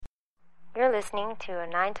You're listening to a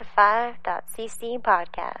 9to5.cc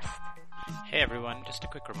podcast. Hey everyone, just a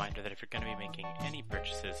quick reminder that if you're going to be making any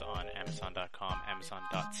purchases on Amazon.com,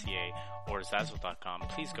 Amazon.ca, or Zazzle.com,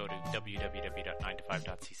 please go to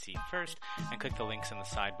www.9to5.cc first and click the links in the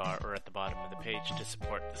sidebar or at the bottom of the page to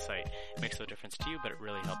support the site. It makes no difference to you, but it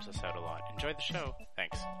really helps us out a lot. Enjoy the show.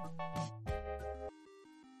 Thanks.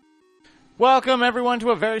 Welcome everyone to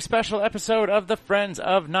a very special episode of the Friends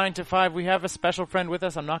of 9 to 5. We have a special friend with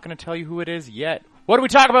us. I'm not going to tell you who it is yet. What do we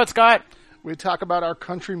talk about, Scott? We talk about our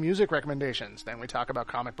country music recommendations. Then we talk about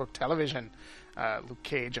comic book television, Luke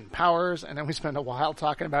Cage and Powers. And then we spend a while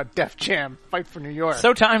talking about Def Jam, Fight for New York.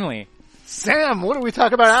 So timely. Sam, what do we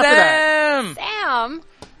talk about after that? Sam!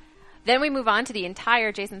 Then we move on to the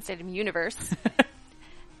entire Jason Statham universe.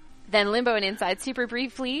 Then Limbo and Inside super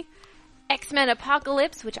briefly. X-Men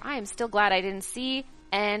Apocalypse, which I am still glad I didn't see.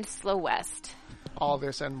 And Slow West. All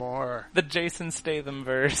this and more. The Jason Statham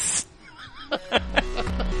verse.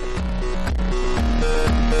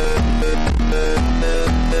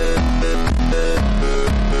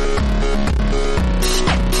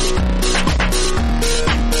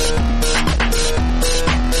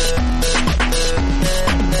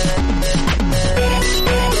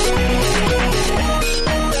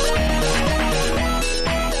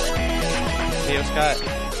 Hey, Scott.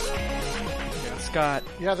 Scott.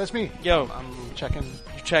 Yeah, that's me. Yo. I'm checking.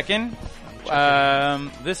 You checking?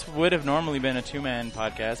 This would have normally been a two-man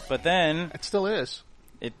podcast, but then... It still is.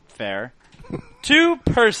 Fair.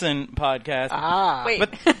 Two-person podcast. Ah. Wait.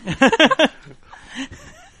 But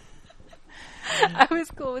I was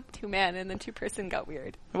cool with two-man, and then two-person got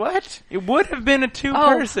weird. what? It would have been a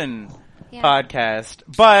two-person Yeah. podcast,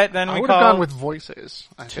 but then I we would have called gone with voices.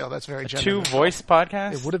 I feel that's very a generous. two-voice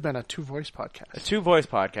podcast? It would have been a two-voice podcast. A two-voice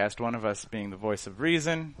podcast, one of us being the voice of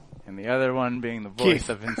reason, and the other one being the voice Keith.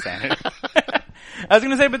 of insanity. I was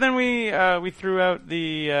going to say, but then we threw out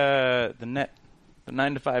the net, the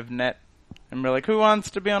 9 to 5 net, and we're like, who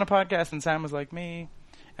wants to be on a podcast? And Sam was like, me.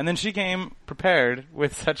 And then she came prepared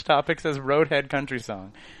with such topics as Roadhead Country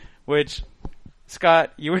Song, which,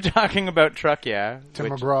 Scott, you were talking about Truck Yeah. Tim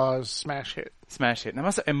McGraw's smash hit. Smash hit. And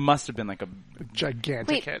it must have been like a Gigantic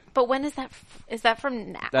Wait, hit. but when is that? Is that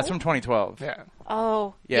from now? That's from 2012. Yeah.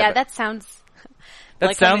 Oh, Yeah, yeah, but- that sounds...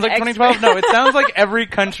 That sounds like 2012? No, it sounds like every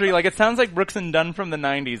country, like it sounds like Brooks and Dunn from the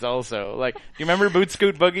 90s also. Like, do you remember Boot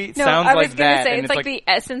Scoot Boogie? It No, sounds I was like gonna that. say and it's like the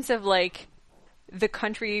essence of like the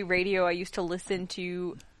country radio I used to listen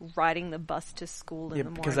to riding the bus to school in the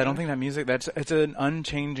morning. because I don't think that music, it's an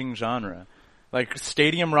unchanging genre. Like,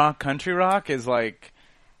 stadium rock, country rock is like...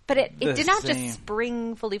 But it the did not same. just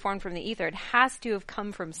spring fully formed from the ether. It has to have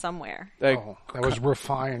come from somewhere. like That was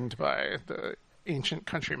refined by the ancient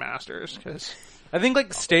country masters. Because I think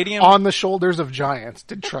like stadium... on the shoulders of giants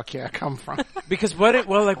did Truck Yeah come from. Because what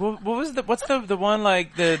was what's the one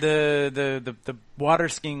like the water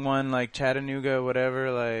skiing one, like Chattanooga,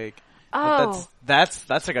 whatever, like... Oh. That's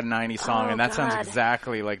like a 90s song, Oh, and that sounds God.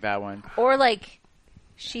 exactly like that one. Or like,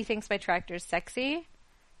 She Thinks My Tractor's Sexy.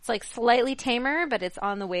 It's like slightly tamer, but it's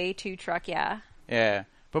on the way to Truck Yeah. Yeah.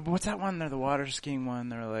 But what's that one? They're the water skiing one.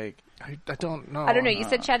 They're like... I don't know. I don't know. You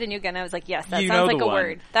said Chattanooga, and I was like, yes, that You know sounds like the a one.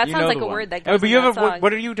 word. That You sounds know like the a one. word that Oh, goes but in you that have song.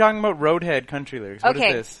 what are you talking about? Roadhead country lyrics. What is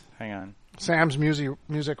Okay. this? Hang on. Sam's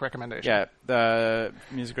music recommendation. Yeah, the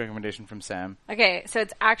music recommendation from Sam. Okay, so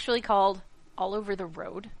it's actually called All Over the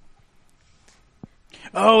Road.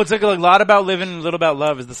 Oh, it's like a lot about living, a little about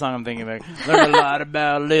love is the song I'm thinking about. Learn a lot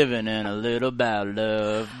about living and a little about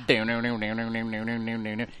love.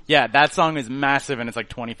 Yeah, that song is massive and it's like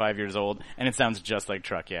 25 years old and it sounds just like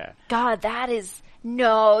Truck Yeah. God, that is...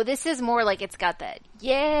 No, this is more like it's got that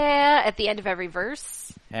yeah at the end of every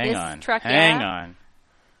verse. Hang This on. Truck Hang Yeah. on.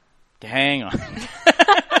 Hang on.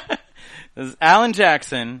 This is Alan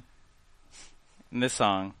Jackson in this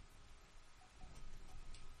song.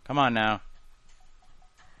 Come on now.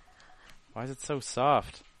 Why is it so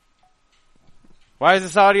soft? Why is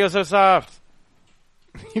this audio so soft?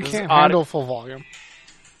 You This can't is odd- handle full volume.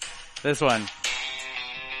 This one.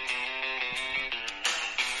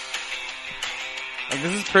 Like,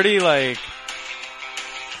 this is pretty, like...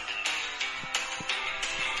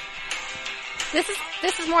 This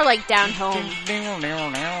is more like Down Home.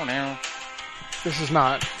 This is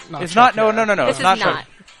not. It's Truck not, Yeah. no. This It's is not. not.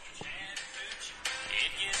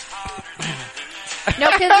 No,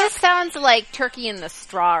 because this sounds like Turkey in the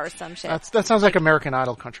Straw or some shit. That sounds like American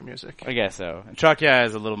Idol country music. I guess so. Truck Yeah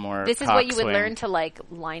is a little more This is cock what you would swing. learn to like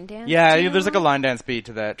line dance. Yeah, to? there's like a line dance beat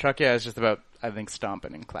to that. Truck Yeah is just about, I think,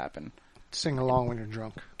 stomping and clapping. Sing along when you're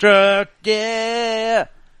drunk. Truck Yeah!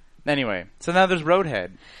 Anyway, so now there's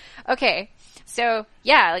Roadhead. Okay, So,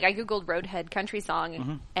 yeah, like I Googled Roadhead country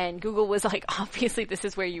song, and Google was like, obviously this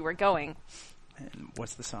is where you were going. And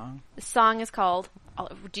what's the song? The song is called,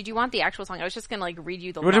 did you want the actual song? I was just going to like read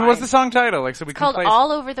you the What's line. the song title? Like, so we It's can called play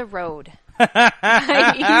All Over the Road by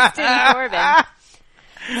Easton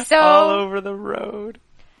Corbin. So, All Over the Road.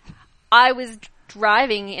 I was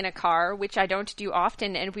driving in a car, which I don't do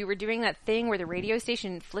often, and we were doing that thing where the radio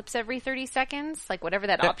station flips every 30 seconds, like whatever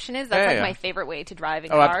that option is. That's my favorite way to drive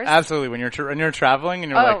in cars. Absolutely. When you're traveling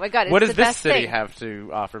and you're like, my God, it's what does the this best city thing. have to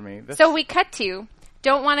offer me? So we cut to,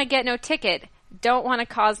 don't want to get no ticket, don't want to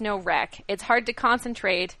cause no wreck. It's hard to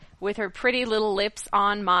concentrate with her pretty little lips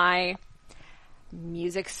on my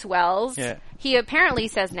music swells. Yeah. He apparently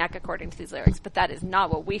says neck according to these lyrics, but that is not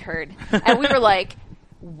what we heard. And we were like,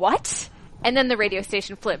 what? And then the radio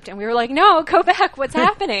station flipped, and we were like, no, go back, what's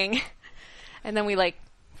happening? And then we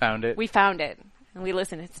found it. We found it. And we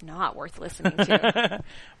listened. It's not worth listening to.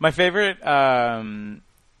 My favorite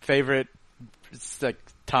like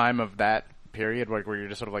time of that period where you're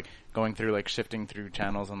just sort of like going through, like shifting through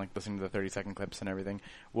channels and like listening to the 30-second clips and everything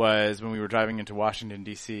was when we were driving into Washington,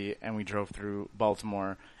 D.C. and we drove through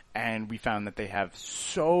Baltimore, and we found that they have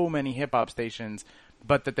so many hip-hop stations,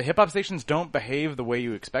 but that the hip-hop stations don't behave the way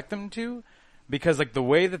you expect them to, because like the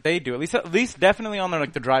way that they do, at least definitely on their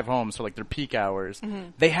like the drive home, so like their peak hours,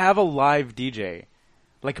 they have a live DJ,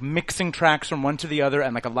 like mixing tracks from one to the other,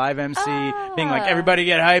 and like a live MC being like, everybody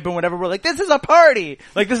get hype and whatever. We're like, this is a party!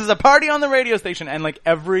 Like this is a party on the radio station, and like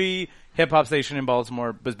every hip-hop station in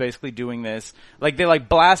Baltimore was basically doing this. Like they like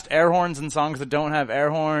blast air horns in songs that don't have air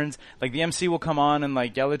horns, like the MC will come on and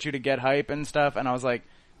like yell at you to get hype and stuff, and I was like,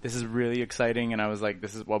 this is really exciting, and I was like,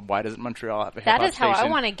 why doesn't Montreal have a hip-hop station? That is how I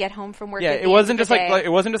want to get home from work. Yeah, it wasn't just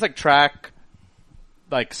like track,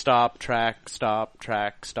 like stop, track, stop,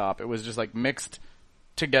 track, stop. It was just like mixed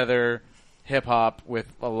together hip-hop with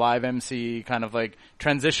a live MC, kind of like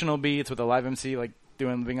transitional beats with a live MC like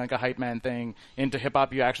being like a hype man thing, into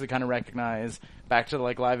hip-hop you actually kind of recognize, back to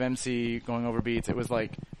like live MC going over beats. It was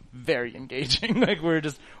like very engaging. Like we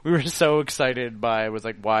were so excited by it. Was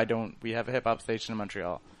like, why don't we have a hip-hop station in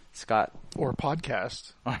Montreal? Scott. Or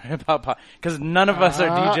podcast. Or hip-hop. Because none of us are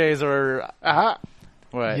DJs or...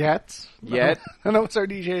 What? Yet. Yet? None of us are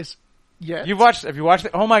DJs yet. Have you watched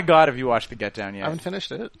oh my God, have you watched The Get Down yet? I haven't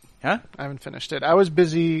finished it. Huh? I haven't finished it. I was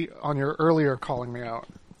busy on your earlier calling me out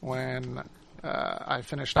when I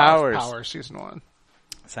finished Powers Season 1.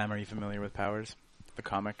 Sam, are you familiar with Powers? The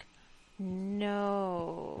comic?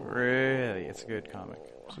 No. Really? It's a good comic.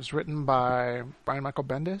 It was written by Brian Michael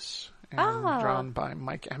Bendis and drawn by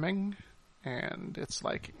Mike Emming, and it's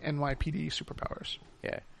like NYPD superpowers.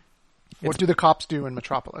 Yeah. What do the cops do in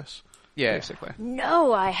Metropolis? Yeah. Basically.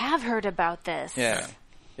 No, I have heard about this. Yeah.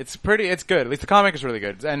 It's good. At least the comic is really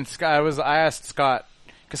good. And I asked Scott,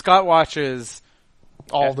 because Scott watches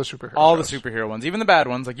all the superhero shows. The superhero ones, even the bad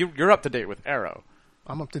ones. Like you're up to date with Arrow.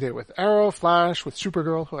 I'm up to date with Arrow, Flash, with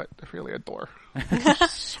Supergirl, who I really adore.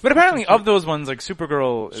 But apparently, of those ones, like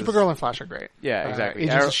Supergirl and Flash are great. Yeah, exactly.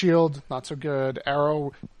 Agents of S.H.I.E.L.D., not so good.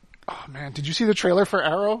 Arrow, oh man, did you see the trailer for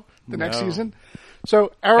Arrow, next season?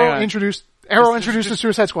 So Arrow introduced the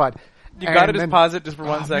Suicide Squad. You gotta just pause it just for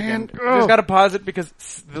 1 second. You just gotta pause it because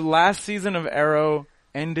the last season of Arrow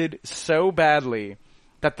ended so badly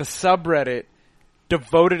that the subreddit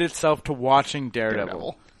devoted itself to watching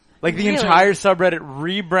Daredevil. Like the entire subreddit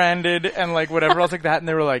rebranded and like whatever else like that, and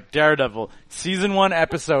they were like, Daredevil, season 1,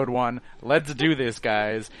 episode 1, let's do this,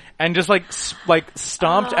 guys, and just like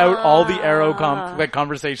stomped out all the Arrow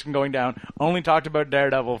conversation going down. Only talked about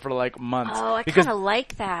Daredevil for like months. Oh, I kind of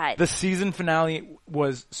like that. The season finale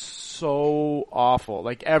was so awful.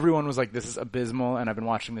 Like everyone was like, this is abysmal, and I've been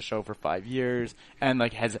watching the show for 5 years, and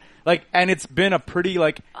and it's been a pretty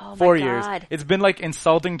 4 years. It's been like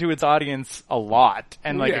insulting to its audience a lot,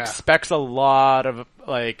 and expects a lot of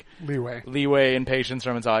leeway and patience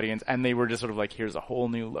from its audience, and they were just sort of like, here's a whole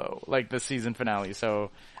new low, like the season finale.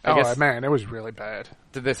 So I guess, man, it was really bad.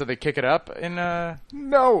 So they kick it up in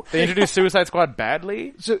No. They introduced Suicide Squad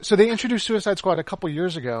badly? So they introduced Suicide Squad a couple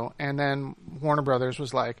years ago, and then Warner Brothers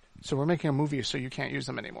was like, so we're making a movie, so you can't use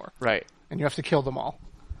them anymore. Right. And you have to kill them all.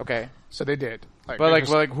 Okay. So they did.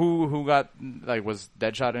 Who got, was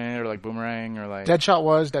Deadshot in it, or Boomerang, or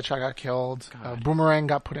Deadshot got killed. Boomerang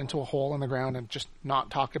got put into a hole in the ground and just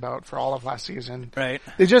not talked about for all of last season. Right.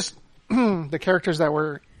 They just, the characters that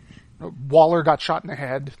were, Waller got shot in the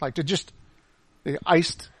head. They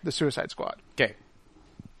iced the Suicide Squad. Okay.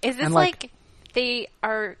 Is this they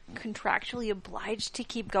are contractually obliged to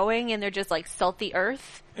keep going, and they're just salty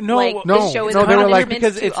earth? No, the show is they were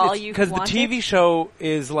because the TV show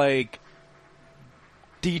is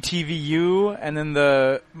DTVU, and then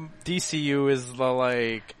the DCU is the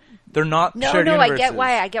like they're not No, shared no, universes. I get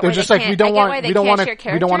why. I get They're why just they like can't. we don't I get want why they we don't can't want share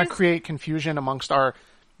to we don't want to characters. create confusion amongst our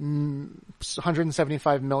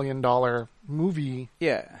 $175 million movie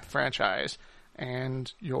Yeah. franchise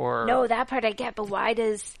and your No, that part I get, but why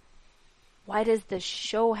does the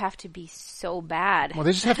show have to be so bad? Well,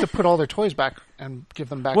 they just have to put all their toys back and give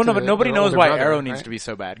them back. Well, no, to but nobody their knows older why brother, Arrow needs right? to be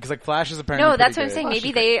so bad because like Flash is apparently No, that's pretty what I'm saying. good.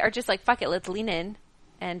 Maybe they are just like, fuck it, let's lean in.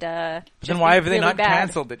 And But just then why be have they really not bad.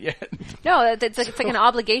 canceled it yet? No, it's like an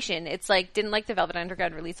obligation. It's like didn't like the Velvet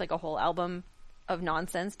Underground release like a whole album of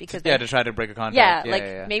nonsense because Yeah, they, to try to break a contract.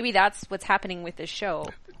 yeah, maybe that's what's happening with this show.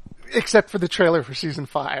 Except for the trailer for season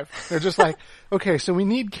 5, they're just like, okay, so we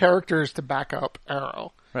need characters to back up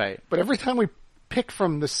Arrow, Right. but every time we pick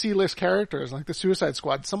from the C-list characters, like the Suicide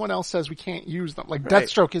Squad, someone else says we can't use them. Like Right.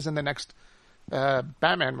 Deathstroke is in the next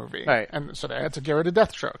Batman movie, Right. And so they had to get rid of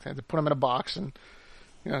Deathstroke. They had to put him in a box and.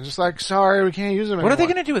 Just like, sorry, we can't use him anymore. What are they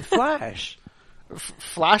going to do with Flash?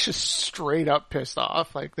 Flash is straight up pissed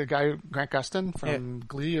off. Like, the guy, Grant Gustin from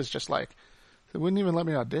Glee, is just like, they wouldn't even let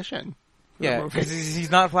me audition. For the Yeah, movie. because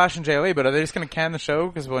he's not Flash in JLA, but are they just going to can the show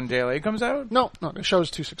because when JLA comes out? No, the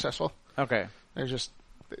show's too successful. Okay. They're just,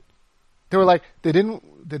 they were like, they didn't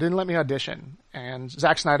let me audition. And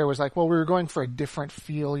Zack Snyder was like, well, we were going for a different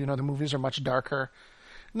feel. The movies are much darker.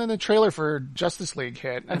 And then the trailer for Justice League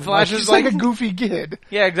hit. And Flash is is like like- a goofy kid.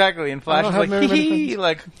 Yeah, exactly. And Flash I is don't have like, very many hee friends.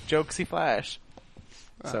 like jokesy Flash.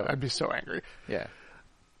 So I'd be so angry. yeah.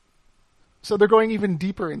 So they're going even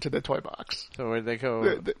deeper into the toy box. So where'd they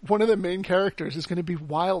go? One of the main characters is going to be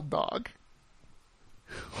Wild Dog,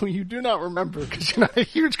 who you do not remember because you're not a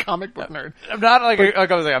huge comic book nerd. I'm not like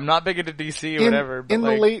I was like I'm not big into DC or whatever. But In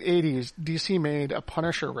like, the late 80s, DC made a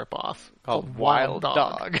Punisher ripoff called Wild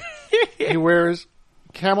Dog. He wears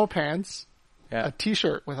camel pants, Yeah. a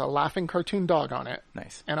t-shirt with a laughing cartoon dog on it,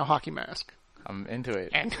 Nice. and a hockey mask. I'm into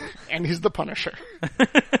it. And he's the Punisher.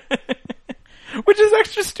 Which is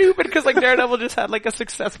extra stupid because like Daredevil just had like a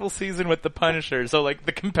successful season with the Punisher. So like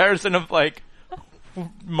the comparison of like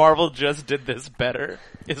Marvel just did this better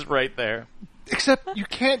is right there. Except you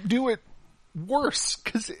can't do it worse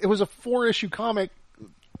because it was a 4-issue comic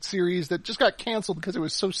series that just got canceled because it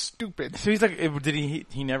was so stupid. So he's like, did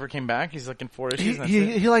he never came back? He's like in 4 issues. and that's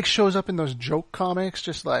it? He like shows up in those joke comics,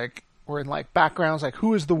 just like or in like backgrounds, like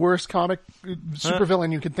who is the worst comic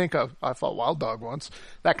supervillain you could think of? I fought Wild Dog once,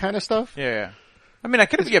 that kind of stuff. Yeah. I mean, I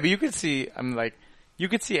could, yeah, but you could see, I'm like, you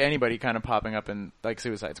could see anybody kind of popping up in like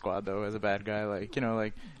Suicide Squad though as a bad guy, like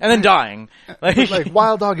like, and then dying. Like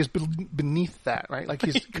Wild Dog is beneath that, right? Like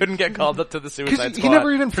he couldn't get called up to the Suicide Squad he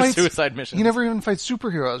never even for fights suicide missions. He never even fights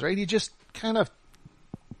superheroes, right? He just kind of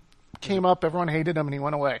came up, everyone hated him, and he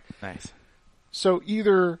went away. Nice. So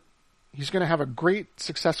either he's going to have a great,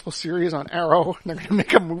 successful series on Arrow, and they're going to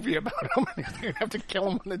make a movie about him, and they're going to have to kill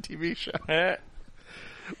him on the TV show.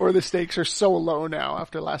 Or the stakes are so low now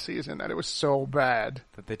after last season that it was so bad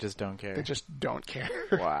that they just don't care. They just don't care.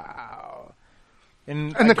 Wow.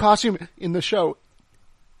 And the costume in the show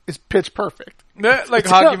is pitch perfect. Like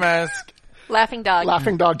hockey mask. Laughing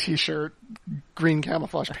dog t-shirt, green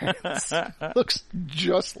camouflage pants. Looks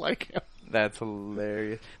just like him. That's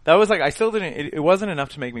hilarious. That was like, I still didn't, it wasn't enough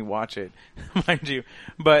to make me watch it, mind you.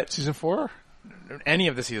 But season 4? Any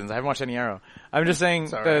of the seasons. I haven't watched any Arrow. I'm just saying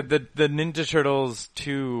the Ninja Turtles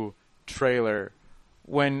 2 trailer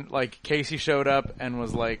when like Casey showed up and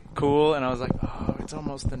was like cool, and I was like, oh, it's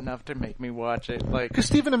almost enough to make me watch it. Like, because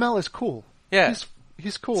Stephen Amell is cool. Yeah,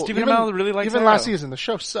 he's cool. Stephen Amell really likes even Arrow. last season. The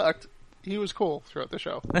show sucked. He was cool throughout the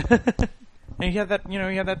show. And he had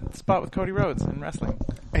that spot with Cody Rhodes in wrestling.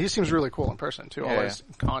 And he seems really cool in person too. Yeah. All his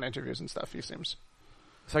con interviews and stuff. He seems.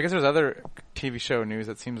 So I guess there's other TV show news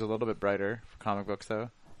that seems a little bit brighter for comic books,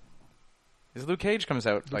 though. Is Luke Cage comes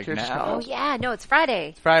out like Cage now? Oh yeah, no, it's Friday.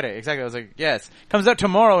 It's Friday, exactly. I was like, yes, comes out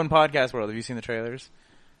tomorrow in Podcast World. Have you seen the trailers?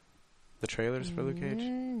 The trailers for Luke Cage?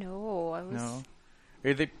 No, I was. No,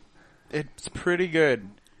 it's pretty good.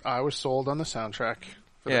 I was sold on the soundtrack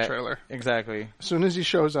for the trailer. Exactly. As soon as he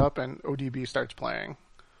shows up and ODB starts playing,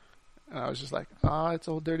 and I was just like, it's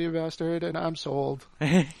Old Dirty Bastard, and I'm sold.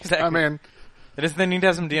 Exactly. I'm in. They need to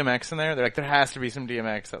have some DMX in there. They're like, there has to be some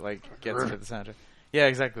DMX that like gets into the soundtrack. Yeah,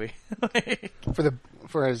 exactly.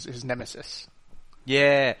 for his nemesis.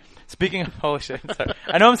 Yeah. Speaking of holy shit, sorry.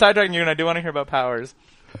 I know I'm sidetracking you, and I do want to hear about Powers.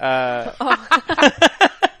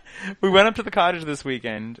 We went up to the cottage this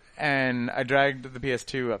weekend, and I dragged the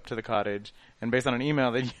PS2 up to the cottage. And based on an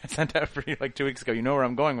email that you sent out for you like 2 weeks ago, you know where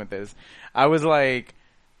I'm going with this. I was like,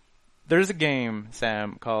 there's a game,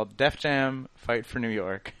 Sam, called Def Jam Fight for New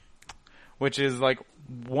York, which is like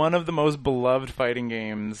one of the most beloved fighting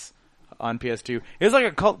games on PS2. It's like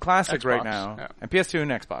a cult classic Xbox, right now. yeah. And PS2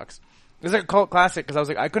 and Xbox. It's like a cult classic because I was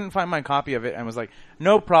like, I couldn't find my copy of it and was like,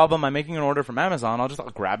 no problem. I'm making an order from Amazon. I'll just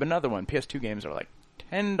grab another one. PS2 games are like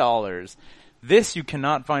 $10. This you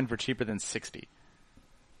cannot find for cheaper than $60.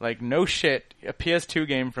 Like, no shit. A PS2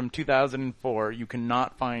 game from 2004 you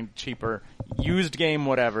cannot find cheaper. Used game,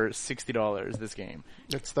 whatever, $60 this game.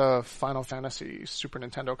 It's the Final Fantasy Super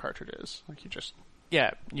Nintendo cartridges. Like, you just...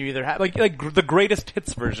 Yeah, you either have like the greatest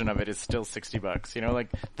hits version of it is still $60. You know, like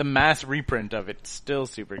the mass reprint of it's still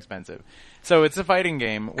super expensive. So it's a fighting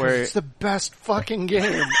game where it's the best fucking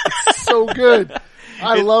game. It's so good.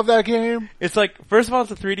 I love that game. It's like, first of all,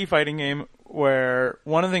 it's a 3D fighting game where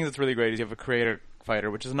one of the things that's really great is you have a creator fighter,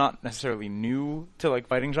 which is not necessarily new to like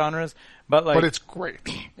fighting genres, but it's great.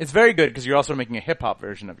 It's very good because you're also making a hip hop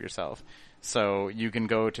version of yourself. So you can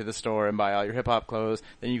go to the store and buy all your hip-hop clothes.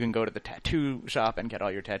 Then you can go to the tattoo shop and get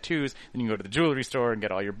all your tattoos. Then you can go to the jewelry store and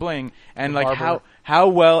get all your bling. And the like barber. how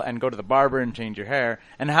well, and go to the barber and change your hair.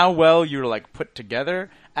 And how well you're like put together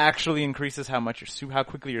actually increases how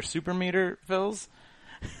quickly your super meter fills.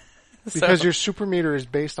 Because your super meter is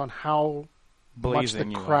based on how much the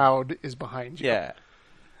blazing you are. crowd is behind you. Yeah.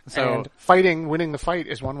 So And winning the fight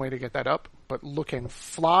is one way to get that up, but looking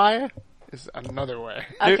fly is another way.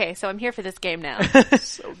 Okay, so I'm here for this game now.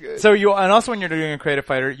 So good. So and also when you're doing a creative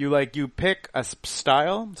fighter, you pick a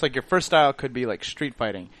style. It's like your first style could be like street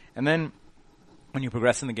fighting, and then when you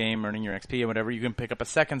progress in the game, earning your XP and whatever, you can pick up a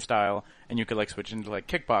second style, and you could like switch into like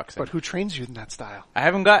kickboxing. But who trains you in that style? I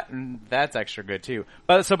haven't that's extra good too.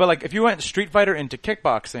 But like if you went Street Fighter into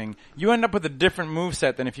kickboxing, you end up with a different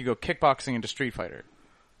moveset than if you go kickboxing into Street Fighter.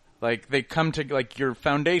 Like, they come to, like, your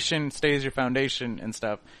foundation stays your foundation and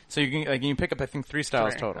stuff. So you can pick up, I think, 3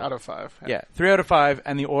 styles 3 total. out of 5. Yeah, 3 out of 5,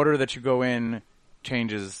 and the order that you go in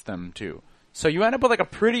changes them too. So you end up with, like, a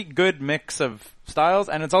pretty good mix of styles,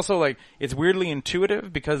 and it's also, like, it's weirdly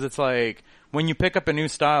intuitive because it's, like, when you pick up a new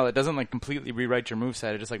style, it doesn't, like, completely rewrite your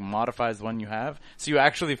moveset. It just, like, modifies the one you have. So you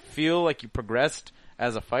actually feel like you progressed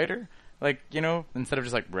as a fighter. Like, you know, instead of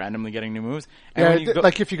just like randomly getting new moves. And when you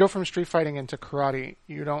like if you go from street fighting into karate,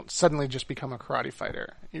 you don't suddenly just become a karate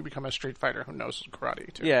fighter. You become a street fighter who knows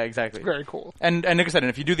karate too. Yeah, exactly. It's very cool. And like I said,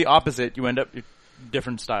 and if you do the opposite, you end up with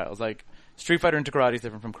different styles. Like Street Fighter into karate is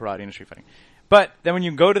different from karate into street fighting. But then when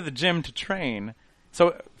you go to the gym to train,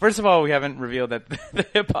 so first of all, we haven't revealed that the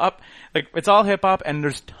hip hop, like it's all hip hop, and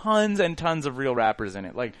there's tons and tons of real rappers in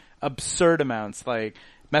it, like absurd amounts, like.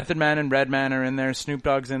 Method Man and Redman are in there, Snoop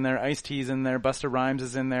Dogg's in there, Ice-T's in there, Busta Rhymes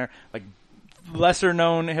is in there, like lesser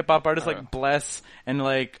known hip hop artists like Bless and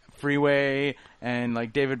like Freeway and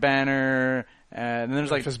like David Banner, and then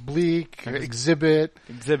there's like Memphis Bleak, Exhibit,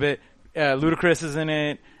 Ludacris is in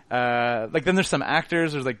it. Like then there's some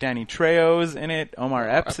actors. There's like Danny Trejo's in it. Omar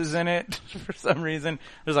Epps is in it for some reason.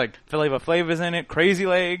 There's like Flavor Flav's in it. Crazy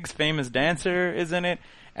Legs, Famous Dancer is in it.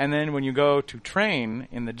 And then when you go to train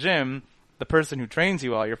in the gym, the person who trains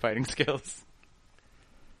you all your fighting skills.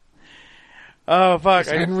 Oh fuck!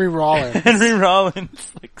 Henry Rollins. Henry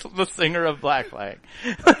Rollins, like the singer of Black Flag.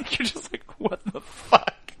 Like you're just like, what the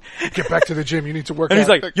fuck? Get back to the gym. You need to work And out. he's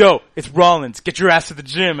like, yo, it's Rollins. Get your ass to the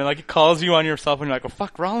gym. And like he calls you on your cell phone. You're like, oh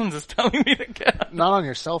fuck, Rollins is telling me to get up. Not on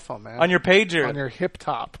your cell phone, man. On your pager. On your hip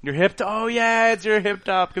top. Your hip top. Oh yeah, it's your hip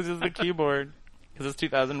top because it's the keyboard. Because it's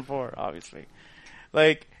 2004, obviously.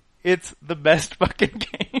 Like, it's the best fucking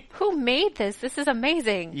game. Who made this? This is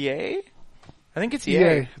amazing. EA? I think it's EA.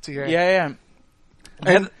 EA. It's EA. Yeah.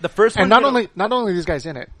 And the first one. And not only these guys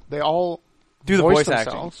in it, they all do the voice acting.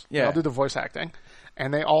 themselves. Yeah. They all do the voice acting.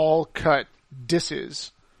 And they all cut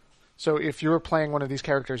disses. So if you're playing one of these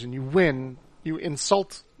characters and you win, you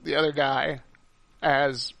insult the other guy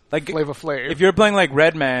as like Flavor Flav. If you're playing like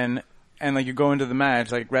Redman and like you go into the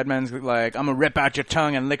match, like Redman's like, I'm gonna rip out your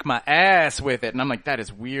tongue and lick my ass with it, and I'm like, that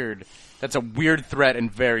is weird. That's a weird threat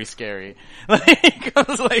and very scary. Like, I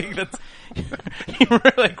was like, that's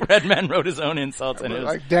like Redman wrote his own insults, and it was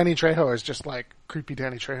like Danny Trejo is just like creepy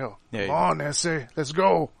Danny Trejo. Yeah, Come on, Nancy, let's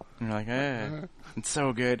go. And you're like, it's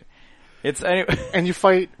so good. It's anyway. And you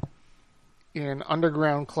fight in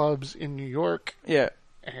underground clubs in New York. Yeah.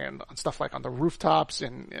 And on stuff like on the rooftops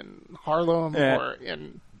in Harlem or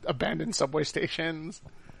in abandoned subway stations.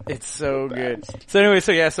 It's so good. So anyway,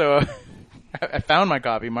 so I found my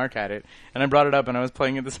copy. Mark had it, and I brought it up, and I was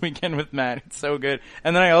playing it this weekend with Matt. It's so good.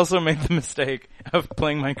 And then I also made the mistake of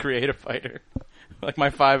playing my creative fighter, like my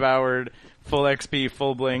 5-hour full XP,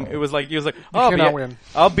 full bling. It was like he was like, "Oh,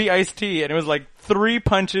 I'll be Ice-T," and it was like 3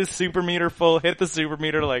 punches, super meter full, hit the super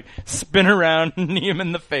meter, like spin around, knee him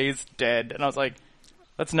in the face, dead. And I was like,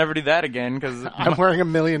 let's never do that again because I'm wearing $1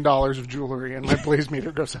 million of jewelry and my blaze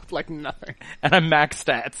meter goes up like nothing. and I'm max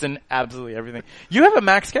stats and absolutely everything. You have a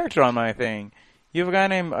max character on my thing. You have a guy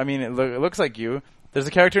named, I mean, it looks like you. There's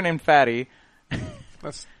a character named Fatty.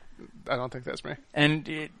 I don't think that's me. And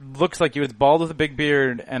it looks like you. It's bald with a big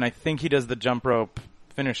beard, and I think he does the jump rope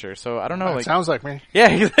finisher. So I don't know. That sounds like me. Yeah,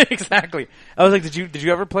 exactly. I was like, did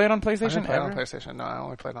you ever play it on PlayStation? I didn't play it ever? on PlayStation. No, I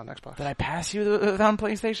only played on Xbox. Did I pass you on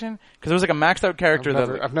PlayStation? Because there was like a maxed out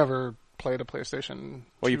character I've never played a PlayStation.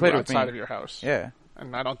 Well, you played it with outside me. of your house. Yeah.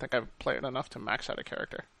 And I don't think I've played enough to max out a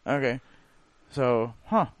character. Okay. So,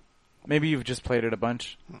 maybe you've just played it a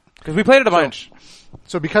bunch. Because we played it a bunch.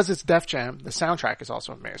 So because it's Def Jam, the soundtrack is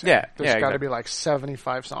also amazing. Yeah, There's yeah, got to exactly. be like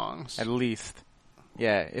 75 songs. At least.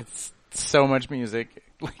 Yeah, it's so much music.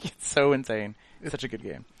 Like, it's so insane. It's such a good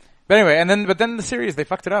game. But anyway, but then the series, they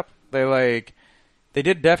fucked it up. They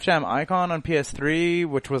did Def Jam Icon on PS3,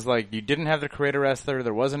 which was like, you didn't have the creator wrestler,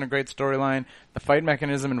 there wasn't a great storyline. The fight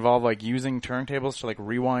mechanism involved like using turntables to like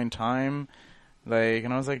rewind time. Like,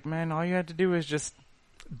 and I was like, man, all you had to do is just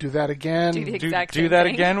Do that again. Do the exact do same that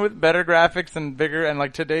thing. again with better graphics and bigger, and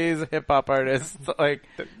like today's hip hop artists, like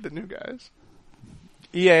The new guys.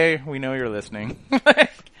 EA, we know you're listening.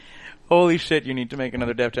 Holy shit, you need to make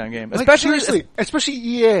another Def Jam game. Like, Especially especially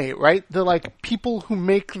EA, right? They're like people who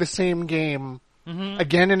make the same game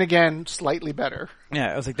again and again, slightly better.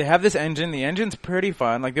 yeah, I was like, they have this engine. The engine's pretty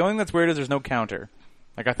fun. Like, the only thing that's weird is there's no counter.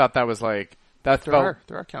 Like, I thought that was like, that felt...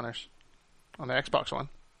 There are counters on the Xbox One.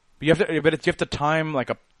 You have to time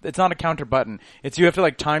like it's not a counter button. It's you have to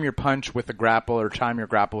like time your punch with a grapple or time your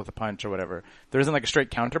grapple with a punch or whatever. There isn't like a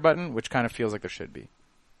straight counter button, which kind of feels like there should be.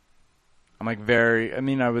 I'm like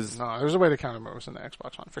No, there's a way to counter moves in the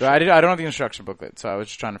Xbox One for sure. I don't have the instruction booklet, so I was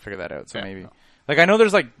just trying to figure that out. So Yeah, maybe no. like I know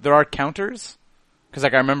there are counters because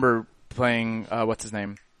like I remember playing what's his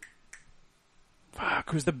name?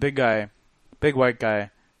 Fuck, who's the big guy? Big white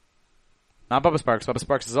guy. Not Bubba Sparks. Bubba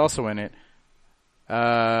Sparks is also in it.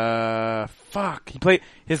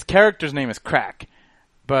 His character's name is Crack,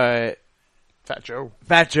 but Fat Joe.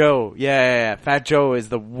 Fat Joe. Yeah. Fat Joe is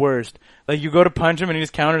the worst. Like, you go to punch him and he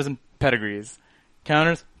just counters and pedigrees.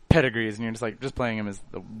 Counters, pedigrees, and you're just like, just playing him is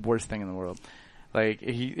the worst thing in the world. Like,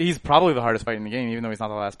 he's probably the hardest fight in the game, even though he's not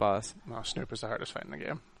the last boss. No, Snoop is the hardest fight in the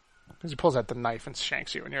game. Because he pulls out the knife and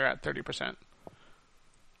shanks you when you're at 30%.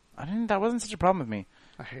 That wasn't such a problem with me.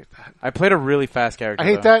 I hate that. I played a really fast character. I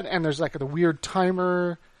hate though. that, and there's like the weird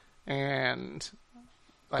timer, and...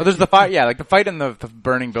 Like, There's the fight, yeah, like the fight in the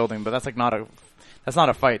burning building, but that's like not a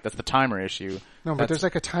fight, that's the timer issue. No, but there's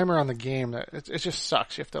like a timer on the game that it just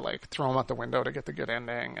sucks. You have to like throw him out the window to get the good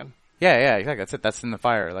ending, and... Yeah, exactly. That's it. That's in the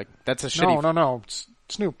fire. Like, that's a shitty... No.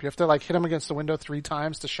 Snoop. You have to like hit him against the window 3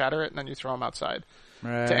 times to shatter it, and then you throw him outside to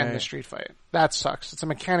end the street fight. That sucks. It's a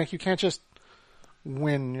mechanic. You can't just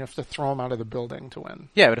win. You have to throw him out of the building to win.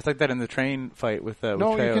 Yeah, but it's like that in the train fight with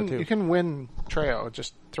Treo, too. You can win Treo.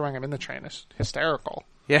 Just throwing him in the train is hysterical.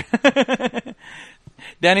 Yeah.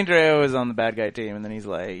 Danny Trejo is on the bad guy team, and then he's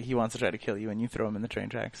like, he wants to try to kill you, and you throw him in the train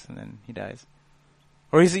tracks, and then he dies.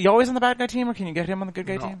 Or is he always on the bad guy team, or can you get him on the good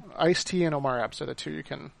guy team? Ice-T and Omar Epps are the 2 you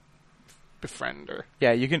can befriend. Or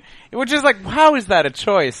Yeah, you can, which is like, how is that a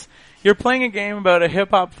choice? You're playing a game about a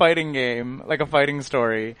hip-hop fighting game, like a fighting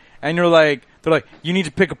story, and they're like, you need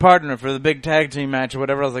to pick a partner for the big tag team match or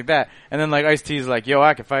whatever else like that. And then like Ice-T's like, yo,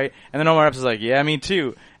 I can fight. And then Omar Epps is like, yeah, me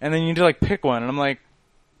too. And then you need to like pick one. And I'm like,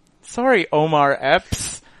 sorry, Omar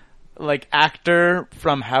Epps, like actor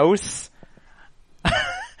from House.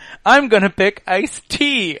 I'm gonna pick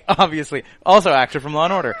Ice-T, obviously. Also actor from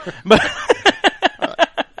Law & Order.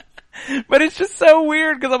 But it's just so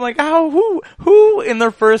weird because I'm like, who in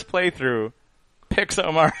their first playthrough picks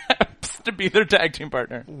Omar Epps to be their tag team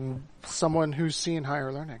partner? someone who's seen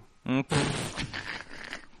higher learning.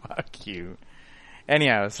 Fuck you.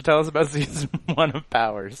 Anyhow, so tell us about season 1 of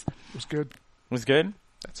Powers. It was good. Was good?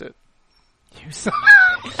 That's it. You son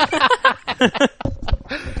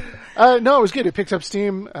No, it was good. It picked up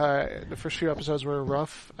steam. The first few episodes were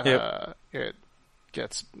rough. Yep. It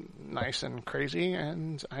gets nice and crazy,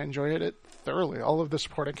 and I enjoyed it thoroughly. All of the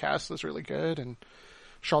supporting cast was really good, and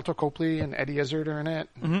Sharlto Copley and Eddie Izzard are in it.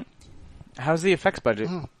 Mm-hmm. How's the effects budget?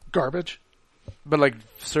 Garbage. But like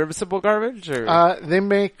serviceable garbage? Or? They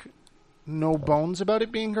make no bones about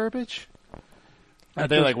it being garbage. Are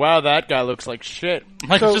they like, wow, that guy looks like shit?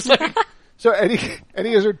 Like, So- just like... So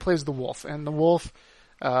Eddie Izzard plays the wolf, and the wolf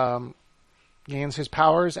gains his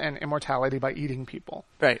powers and immortality by eating people.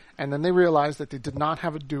 Right. And then they realized that they did not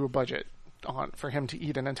have a budget for him to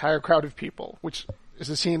eat an entire crowd of people, which is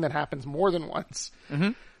a scene that happens more than once.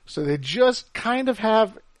 Mm-hmm. So they just kind of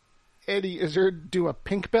have Eddie Izzard do a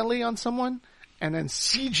pink belly on someone, and then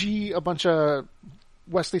CG a bunch of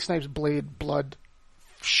Wesley Snipes' blade blood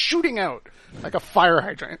shooting out like a fire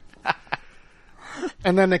hydrant.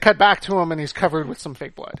 And then they cut back to him, and he's covered with some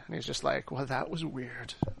fake blood. And he's just like, well, that was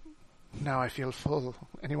weird. Now I feel full.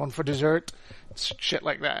 Anyone for dessert? Shit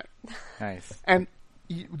like that. Nice. And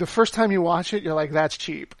the first time you watch it, you're like, that's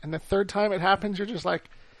cheap. And the third time it happens, you're just like,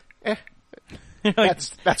 Like,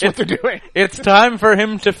 that's what they're doing. It's time for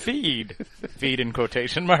him to feed. Feed in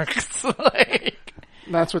quotation marks. Like,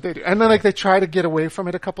 That's what they do. And then like they try to get away from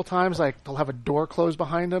it a couple times. Like they'll have a door closed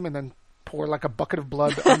behind them and then pour like a bucket of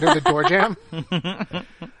blood under the door jamb.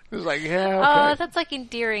 It was like, yeah, okay. Oh, that's like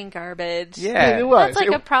endearing garbage. yeah. It was. That's like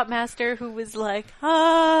It- a prop master who was like,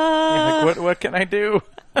 Yeah, like, what can I do?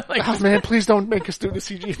 Like, Oh man, please don't make us do the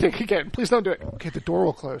CG thing again. Please don't do it. Okay, the door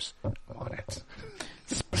will close. I'm on it.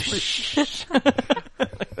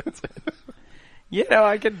 you know,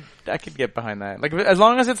 I could get behind that. Like, as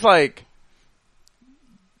long as it's like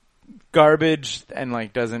garbage and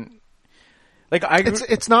like doesn't like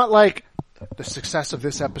It's not like the success of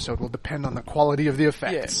this episode will depend on the quality of the yeah,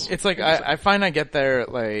 effects. it's like I find I get there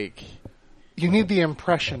like You need the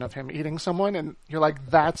impression of him eating someone, and you're like,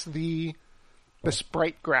 that's the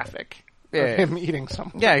sprite graphic Yeah. of him eating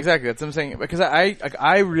someone. yeah, exactly. That's what I'm saying. Because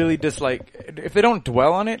I really dislike if they don't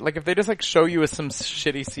dwell on it. Like if they just like show you as some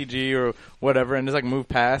shitty CG or whatever and just like move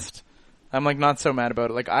past. I'm like not so mad about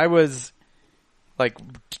it. Like I was like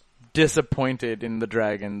disappointed in the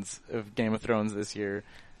dragons of Game of Thrones this year.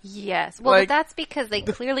 yes. Well, Like- but that's because they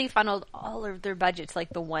clearly funneled all of their budget to like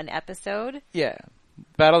the one episode. Yeah,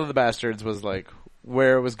 Battle of the Bastards was like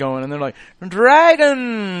where it was going, and they're like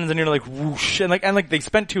dragons, and you're like whoosh, and like they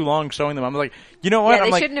spent too long showing them. I'm like, you know what? Yeah, I'm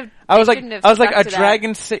they like, shouldn't have- I was they like, shouldn't have I was like stuck a to that.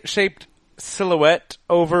 dragon shaped silhouette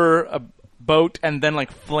over a boat, and then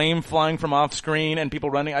like flame flying from off screen, and people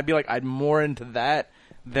running. I'd be like, I'm more into that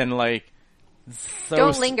than like.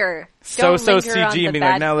 Don't linger. So Don't linger on CG the and being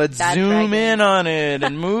bad- like, now let's bad zoom dragons. in on it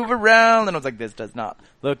and move around. And I was like, this does not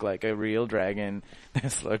look like a real dragon.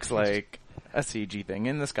 This looks like a CG thing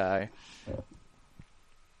in the sky.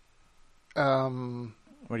 What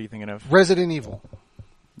are you thinking of? Resident Evil.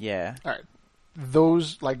 Yeah. All right.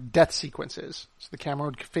 Those like death sequences. So the camera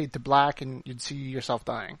would fade to black and you'd see yourself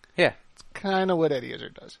dying. Yeah. It's kind of what Eddie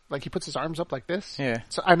Izzard does. Like he puts his arms up like this. Yeah.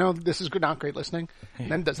 So I know this is not great listening. And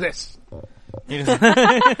then does this. You just-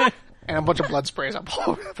 And a bunch of blood sprays up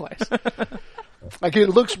all over the place. Like it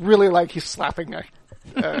looks really like he's slapping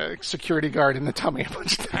a security guard in the tummy a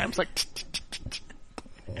bunch of times. Like,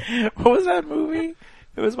 what was that movie?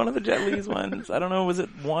 It was one of the Jet Li's ones. I don't know. Was it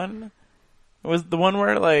one? It was the one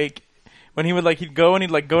where like when he would like he'd go to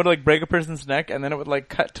like break a person's neck, and then it would like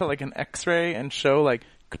cut to like an X-ray and show like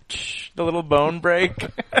the little bone break.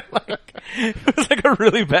 Like, it was like a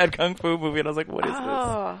really bad kung fu movie, and I was like, "What is this?"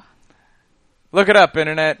 Oh, Look it up,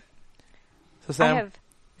 internet. So I Sam, have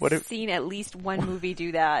what if- seen at least one movie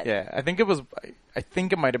do that. yeah, I think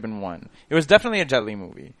it might have been one. It was definitely a Jet Li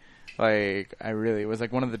movie. Like, it was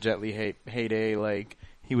like one of the Jet Li heyday, like,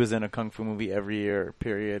 he was in a kung fu movie every year,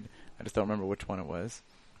 period. I just don't remember which one it was.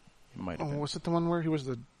 It might have been. was it the one where he was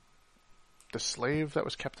the slave that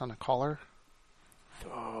was kept on a collar?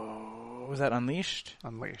 Oh, was that Unleashed?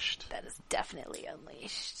 Unleashed. That is definitely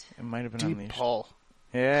Unleashed. It might have been Deep Unleashed. pull.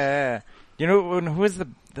 Yeah. You know, who is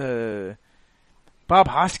the Bob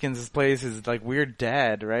Hoskins plays his, like, weird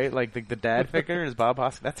dad, right? Like, the dad figure is Bob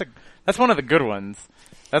Hoskins. That's one of the good ones.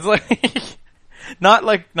 That's like,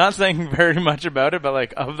 not saying very much about it, but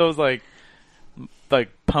like, of those like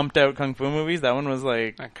pumped out kung fu movies, that one was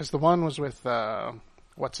like, Because the one was with,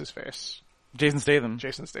 what's his face? Jason Statham.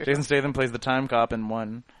 Jason Statham. Jason Statham plays the time cop in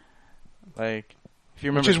one. Like, if you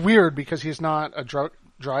remember. Which is weird because he's not a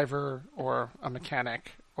driver or a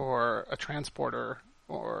mechanic or a transporter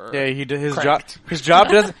or yeah, his cranked. his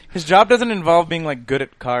job doesn't involve being like good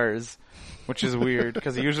at cars, which is weird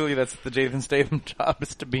because usually that's the Jason Statham job,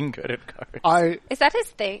 is to being good at cars. Is that his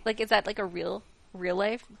thing? Like, is that like a real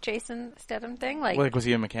life Jason Statham thing? Like, Was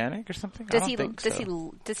he a mechanic or something? I does don't he think does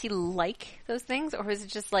so. he like those things, or is it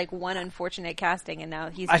just like one unfortunate casting and now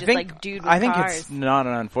he's I just think, like dude with I think cars? it's not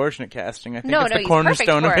an unfortunate casting. I think No, it's the he's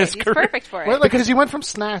cornerstone of perfect for his it. He's career. perfect for it. Well, like, because he went from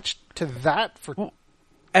Snatch to that for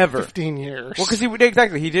Ever. 15 years. Well, because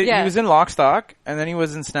he did. Yeah. He was in Lock, Stock, and then he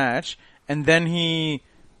was in Snatch, and then he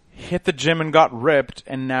hit the gym and got ripped,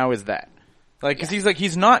 and now is that. Like, because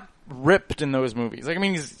he's not ripped in those movies. Like, I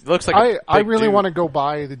mean, he looks like I really want to go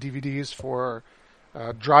buy the DVDs for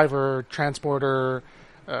Driver, Transporter,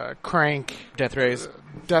 Crank, Death Race.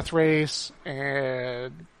 Death Race,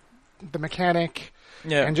 and The Mechanic,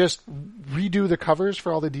 Yeah. and just redo the covers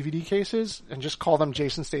for all the DVD cases and just call them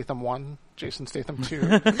Jason Statham 1, Jason Statham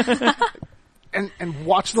 2. and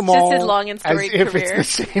watch them Just all his long and as storied if career.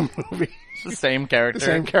 it's the same movie, the same character. the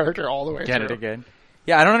same character all the way Get through. it again.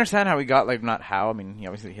 Yeah, I don't understand how he got, like, not how, I mean, he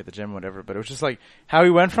obviously hit the gym or whatever, but it was just, like, how he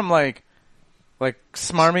went from, like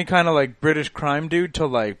smarmy kind of, like, British crime dude to,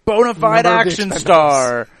 like, bona fide Member of the action Expendables.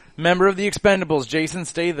 star, member of the Expendables, Jason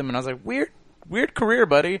Statham, and I was like, weird career,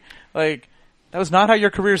 buddy. Like, that was not how your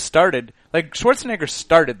career started. Like, Schwarzenegger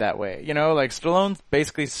started that way, you know? Like, Stallone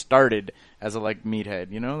basically started as a, like,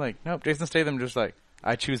 meathead, you know? Like, nope, Jason Statham just, like,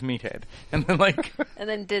 I choose meathead. And then, like... And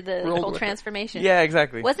then did the Rolled whole with it. transformation. yeah,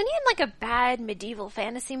 exactly. Wasn't he in like a bad medieval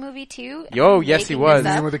fantasy movie too? Yo, I'm yes, he making was. this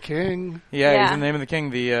up. Name of the King, Yeah, Yeah. he's in the Name of the King,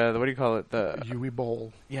 the what do you call it? The Yui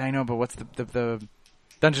Bowl. Yeah, I know, but what's the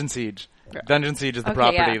Dungeon Siege? Yeah. Dungeon Siege is the Okay,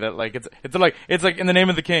 property yeah. that like it's like In the Name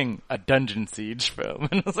of the King, a Dungeon Siege film,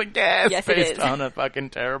 and I was like, yes, Yes, it based is. on a fucking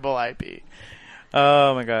terrible IP.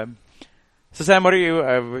 Oh my god. So Sam, what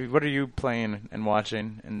are you playing and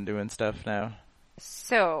watching and doing stuff now?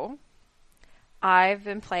 So, I've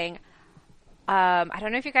been playing. I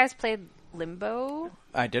don't know if you guys played Limbo.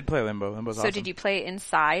 I did play Limbo. Limbo's So awesome. did you play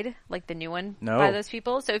Inside, like the new one No. by those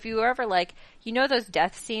people? So if you were ever like, you know, those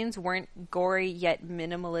death scenes weren't gory yet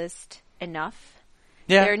minimalist enough.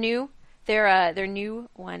 Yeah. Their new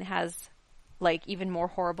one has like even more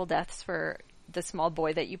horrible deaths for the small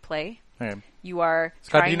boy that you play. Okay. You are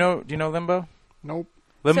Scott, trying, do you know Limbo? Nope.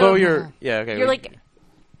 Limbo, So- you're okay. You're like,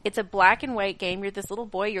 it's a black and white game. You're this little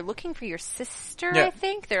boy. You're looking for your sister, Yeah. I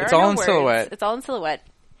think. There It's are all no in words. silhouette. It's all in silhouette.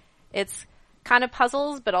 It's kind of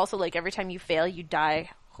puzzles, but also like every time you fail, you die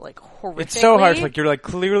like horrifically. It's so hard. Like you're like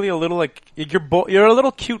clearly a little like you're a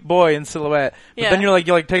little cute boy in silhouette, but Yeah. then you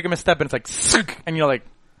like take him a step and it's like and you're like,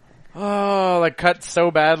 oh, like cut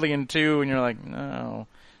so badly in two, and you're like, no,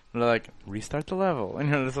 and they're like restart the level, and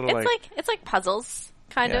you're this little It's like puzzles,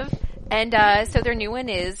 kind Yeah. of. And so their new one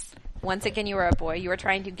is, once again, you are a boy. You are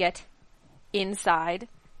trying to get inside.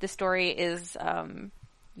 The story is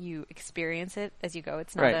you experience it as you go.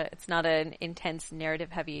 It's not Right. it's not an intense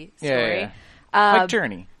narrative heavy Yeah, story. yeah, yeah. Um, like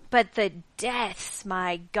Journey. But the deaths,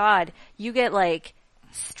 my God, you get like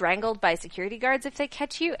strangled by security guards if they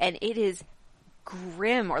catch you, and it is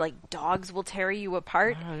grim. Or like dogs will tear you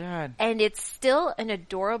apart. Oh god. And it's still an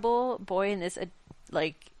adorable boy in this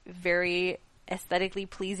like very aesthetically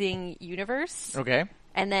pleasing universe. Okay.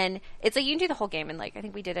 And then it's like you can do the whole game in like, I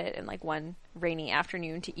think we did it in like one rainy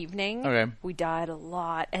afternoon to evening. Okay. We died a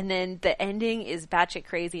lot. And then the ending is batshit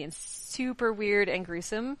crazy and super weird and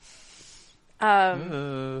gruesome.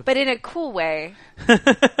 But in a cool way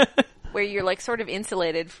where you're like sort of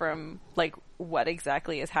insulated from like what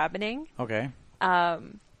exactly is happening. Okay.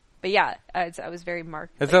 But yeah, I was very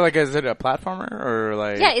marked. Is it a platformer or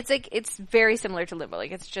like? Yeah, it's very similar to Limbo.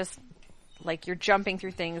 Like it's just like you're jumping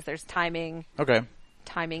through things. There's timing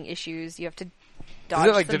issues. You have to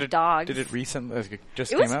dodge some dogs. Did it recently? Like, it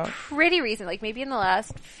just It came was out. pretty recent, like maybe in the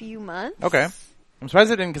last few months. Okay. I'm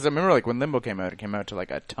surprised it didn't, because I remember like when Limbo came out, it came out to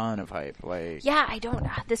like a ton of hype. Like, Yeah, I don't.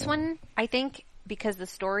 This one, I think, because the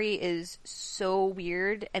story is so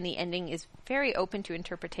weird and the ending is very open to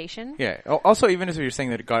interpretation. yeah. Also, even if you're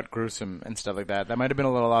saying that it got gruesome and stuff like that, that might have been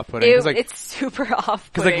a little off-putting. Cause, like, It's super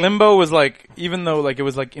off. Because like Limbo was like, even though like it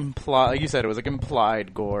was like implied, like you said, it was like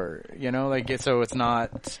implied gore, you know, like so it's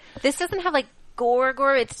not. This doesn't have like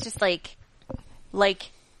gore. It's just like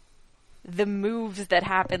the moves that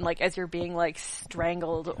happen like as you're being like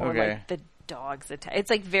strangled or Okay. like the dogs attack.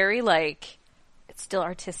 It's like very like it's still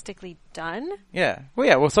artistically done. Yeah. Well,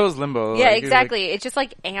 yeah. Well, so is Limbo. Yeah, Like, it was, like- exactly. It just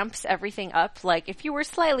like amps everything up. Like if you were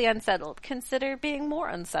slightly unsettled, consider being more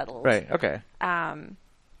unsettled. right. Okay.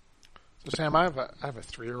 So Sam, I have a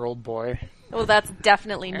 3-year-old boy. Well, that's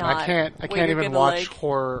definitely And not. I can't what you're even gonna, watch like-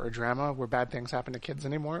 horror or drama where bad things happen to kids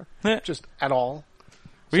anymore. Yeah. Just at all.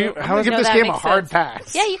 Were you- So I'm how gonna is- give No, this that game a makes hard sense.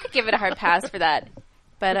 pass. Yeah, you could give it a hard pass for that,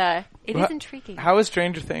 but it is intriguing. How was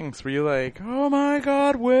Stranger Things? Were you like, oh my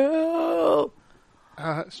god, Will?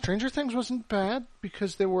 Stranger Things wasn't bad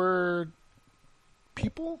because they were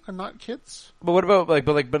people and not kids. But what about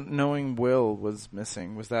but knowing Will was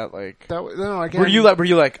missing? Was that like? No, again, Were you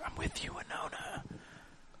like, I'm with you, Winona?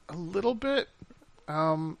 a little bit?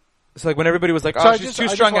 It's like when everybody was like, So oh, I she's just- too I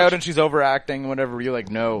just strung out watched- and she's overacting, whatever. Were you like,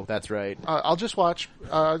 no, that's right. I'll just watch.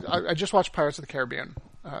 I just watched Pirates of the Caribbean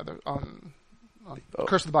on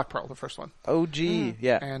Curse of the Black Pearl, the first one. OG,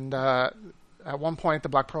 yeah. And at one point, the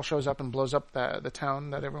Black Pearl shows up and blows up the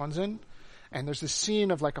town that everyone's in. And there's this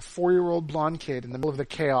scene of like a 4-year-old blonde kid in the middle of the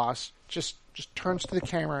chaos, just turns to the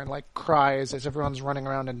camera and like cries as everyone's running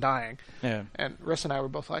around and dying. Yeah. And Russ and I were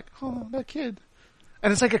both like, "Oh, that kid."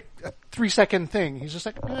 And it's like a 3-second thing. He's just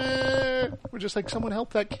like, we're just like, someone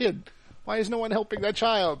help that kid. Why is no one helping that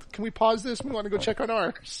child? Can we pause this? We want to go check on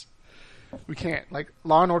ours. we can't. Like,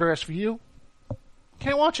 Law and Order SVU,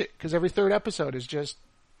 can't watch it because every third episode is just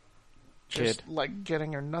Kid. like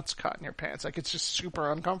getting your nuts caught in your pants. Like, it's just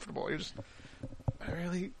super uncomfortable. You're just, I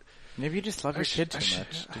really, Maybe you just love your kid too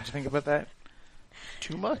much. Did you think about that?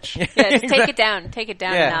 too much. Yeah, just take it down. Take it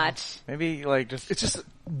down a notch. Maybe like just It's just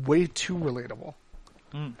way too relatable.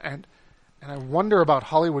 And I wonder about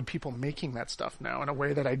Hollywood people making that stuff now in a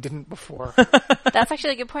way that I didn't before. That's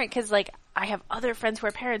actually a good point because, like, I have other friends who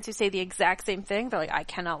are parents who say the exact same thing. They're like, I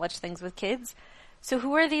cannot watch things with kids. So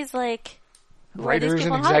who are these, like, who are these Writers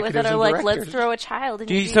people and in Hollywood that executives are and like, let's directors. throw a child in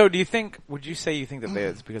Do you think? Would you say you think that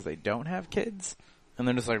it's because they don't have kids, and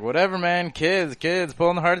they're just like, whatever, man, kids,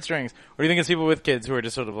 pulling the heartstrings? Or do you think it's people with kids who are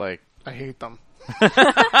just sort of like, I hate them.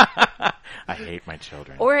 I hate my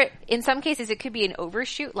children? Or in some cases, it could be an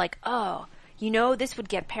overshoot, like, oh, you know, this would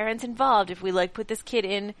get parents involved if we, like, put this kid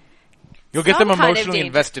in. You'll get some them kind of emotionally danger.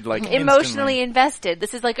 invested, like Emotionally instantly. invested.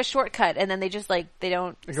 This is like a shortcut, and then they just like they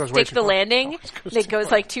don't It goes way stick too the far. landing. It goes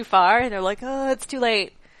like too far, and they're like, oh, it's too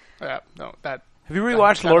late. No, that Have you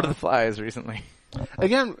rewatched that- Lord of the Flies recently?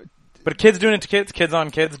 again. But kids doing it to kids, kids on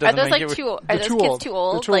kids, Are doesn't those make like it too? Are They're those too kids old. too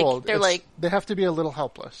old? They're too like old. they're It's- like they have to be a little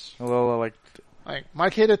helpless. a little like Like, my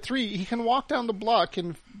kid at 3, he can walk down the block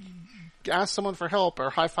and ask someone for help or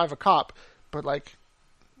high five a cop, but like,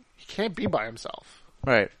 he can't be by himself.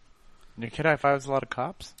 right. Your kid high fives a lot of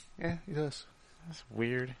cops. Yeah, he does. That's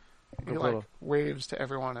weird. He like waves to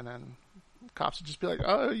everyone, and then cops would just be like,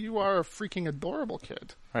 "Oh, you are a freaking adorable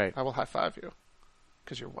kid. Right. I will high five you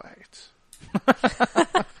because you're white."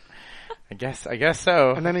 I guess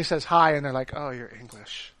so. And then he says hi, and they're like, "Oh, you're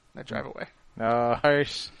English." And they drive away. No,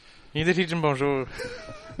 harsh. You need to teach him bonjour.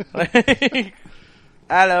 Like,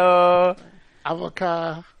 hello.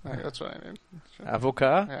 Avocat. That's what I mean.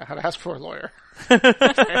 Avocat? Yeah, how to ask for a lawyer.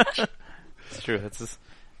 It's true. That's his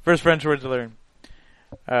first French word to learn.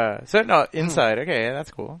 So no, Inside. Okay, yeah,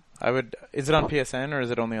 that's cool. Is it on PSN or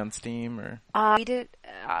is it only on Steam or? read it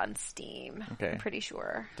on Steam. Okay. I'm pretty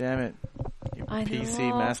sure. Damn it. You I PC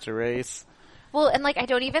know. master race. Well, and like I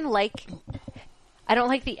don't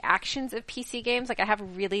like the actions of PC games. Like I have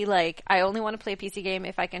really I only want to play a PC game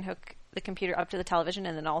if I can hook the computer up to the television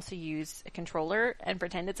and then also use a controller and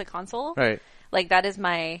pretend it's a console. Right. Like that is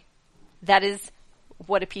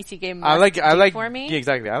what a PC game I must like do for me. Yeah,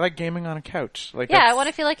 exactly. I like gaming on a couch. Like Yeah, I that's- want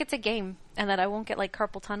to feel like it's a game and that I won't get like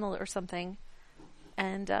carpal tunnel or something.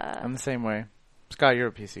 And I'm the same way. Scott, you're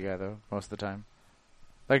a PC guy though, most of the time.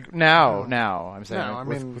 Like now I'm saying No, like, I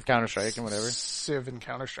mean, with Counter Strike and whatever. Civ and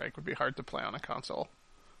Counter Strike would be hard to play on a console.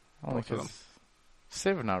 Only both of 'cause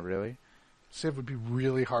Civ, not really. Civ would be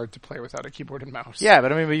really hard to play without a keyboard and mouse. Yeah,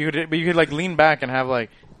 but I mean, you could like lean back and have like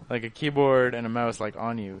a keyboard and a mouse like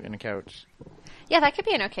on you in a couch yeah, that could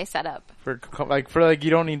be an okay setup. for you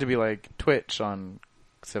don't need to be like Twitch on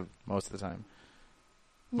Civ most of the time.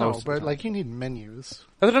 No, Most of the but time. like you need menus.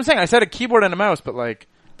 That's what I'm saying. I said a keyboard and a mouse, but like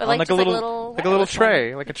But on like a just little wireless tray,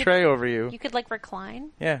 one. like a You could- tray over you. You could like recline,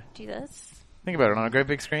 Yeah, do this. think about it on a great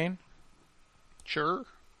big screen. Sure.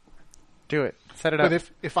 Do it. Set it up. But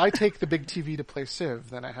if I take the big TV to play Civ,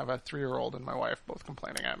 then I have a 3-year-old and my wife both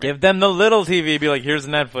complaining at me. Give them the little TV. Be like, here's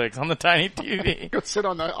Netflix on the tiny TV. Go sit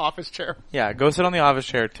on the office chair Yeah, go sit on the office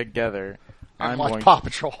chair together. and I'm watch going Paw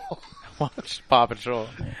Patrol. to watch Paw Patrol.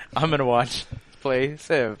 I'm going to play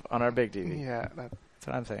Civ on our big TV. Yeah. That's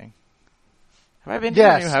what I'm saying. Have I been to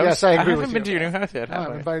Yes, your new house? yes, I agree haven't with been you. to your new house yet, No, have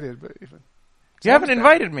I'm I? invited, but even You haven't Sounds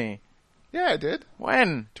invited me. yeah, I did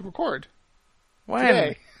When? to record When?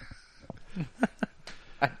 today.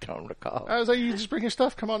 I don't recall. I was like, "You just bring your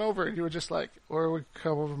stuff, come on over." And you were just like, "Or we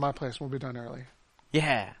come over to my place, and we'll be done early."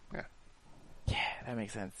 Yeah. Yeah. Yeah, that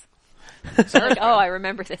makes sense. Like, oh, I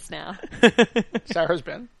remember this now. Sarah's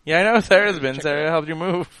been. Yeah, I know Sarah's been. Check Sarah it out. helped you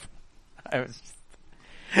move. I was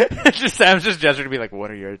just Sam's just gestured to be like,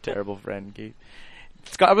 "What are you, a terrible friend, Keith?"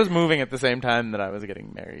 Scott was moving at the same time that I was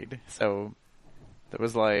getting married, so there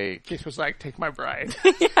was like Keith was like, "Take my bride."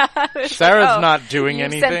 Sarah's not doing you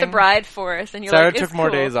anything. sent the bride for us, and you're Sarah like, took it's more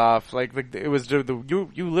cool. days off. Like it was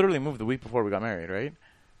you literally moved the week before we got married, right?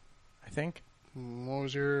 I think What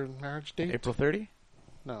was your marriage date? April 30,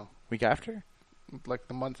 No, week after, like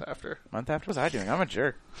the month after. month after. What was I doing? I'm a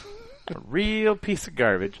jerk, a real piece of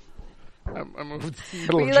garbage. I moved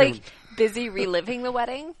middle Were of you June. like busy reliving the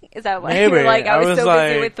wedding? Is that why Maybe. you're like, I I was was so like-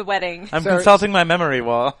 busy with the wedding? I'm Sarah- consulting my memory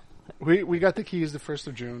wall. We got the keys the 1st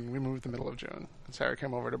of June. We moved the middle of June. And Sarah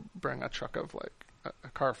came over to bring a truck of like a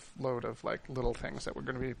car load of like little things that were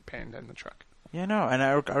going to be painted in the truck. Yeah, no, and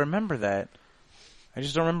I remember that. I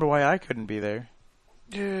just don't remember why I couldn't be there.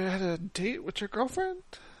 You had a date with your girlfriend?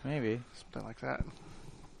 Maybe. Something like that.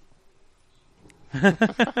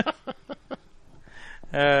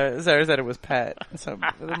 Sarah said it was Pat. So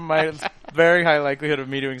my very high likelihood of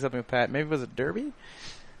me doing something with Pat. Maybe was it Derby?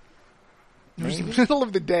 It was the middle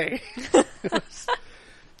of the day.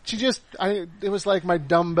 It was like my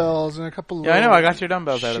dumbbells and a couple. Yeah, I know. I got your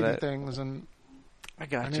dumbbells out of shitty that things, and I I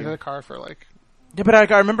got needed you. a car for like. Yeah, but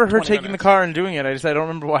I remember her 20 taking the minutes. car and doing it. I don't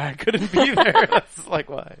remember why I couldn't be there. That's like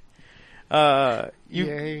why.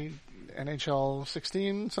 EA, NHL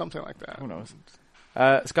 16, something like that. Who knows?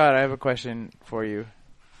 Scott, I have a question for you.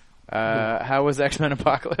 How was X-Men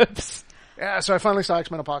Apocalypse? Yeah, so I finally saw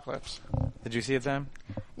X-Men Apocalypse. Did you see it, Sam?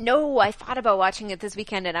 No, I thought about watching it this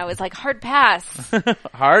weekend and I was like, hard pass.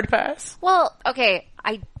 Hard pass? Well, okay,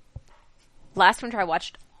 last winter I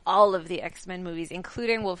watched all of the X-Men movies,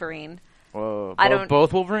 including Wolverine. Whoa, I don't-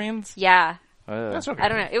 both Wolverines? Yeah. That's okay. I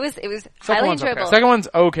don't know. It was Second highly one's okay. enjoyable. Second one's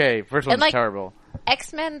okay. First one's like- terrible.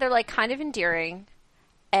 X-Men, they're like kind of endearing,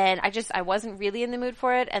 and I wasn't really in the mood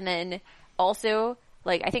for it. And then also,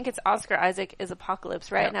 like, I think it's Oscar Isaac is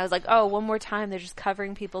Apocalypse, right? Yeah. And I was like, oh, one more time, they're just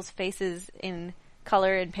covering people's faces in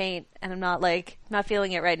color and paint, and I'm not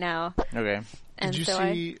feeling it right now. Okay. And Did you so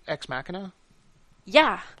see Ex Machina?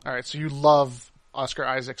 yeah, All right, so you love Oscar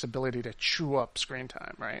Isaac's ability to chew up screen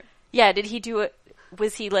time, right? yeah. Did he do it?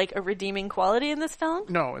 Was he like a redeeming quality in this film?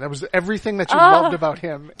 No, that was everything that you Oh, loved about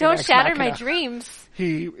him. in Don't Ex shatter my Machina. dreams.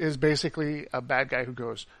 He is basically a bad guy who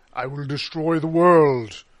goes, "I will destroy the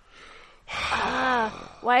world."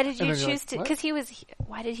 Why did And you then you're choose like, to? what? Because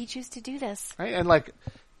why did he choose to do this? Right, and like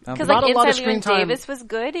Because not like a lot of Inside screen Llewyn time. Davis was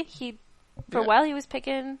good. For a Yeah. while he was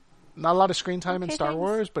picking. not a lot of screen time in Okay, Star thanks.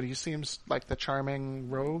 Wars, but he seems like the charming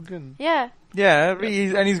rogue, and Yeah. Yeah,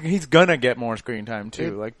 he's gonna get more screen time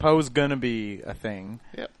too. It- Like Poe's gonna be a thing.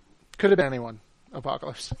 could have been anyone.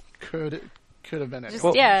 Apocalypse could have been anyone.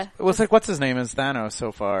 Just yeah. Well, it's like what's his name as Thanos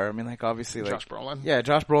so far. I mean, like obviously, like Josh Brolin. Yeah,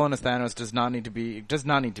 Josh Brolin as Thanos does not need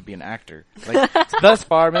to be an actor. Like thus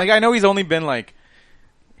far, I mean, like I know he's only been like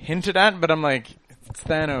hinted at, but I'm like, it's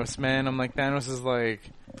Thanos, man. I'm like, Thanos is like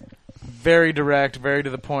very direct, very to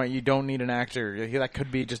the point. You don't need an actor. That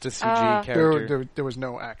could be just a CG character. There was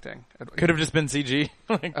no acting. Could have just been CG.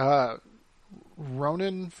 Like,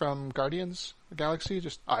 Ronan from Guardians of the Galaxy,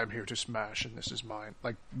 just I'm here to smash and this is mine,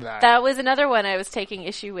 like that. That was another one I was taking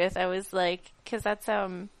issue with. I was like, because that's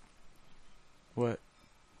what?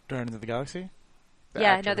 Guardians of the Galaxy? The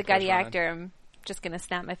yeah, actor no, the who plays gutty Ronan. actor. I'm just gonna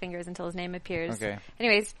snap my fingers until his name appears. Okay.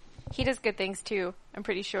 Anyways, he does good things too. I'm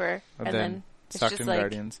pretty sure. But and then it's sucked just in like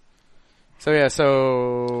Guardians. So yeah,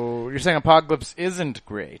 so you're saying Apocalypse isn't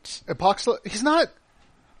great. Apocalypse. He's not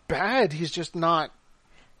bad. He's just not.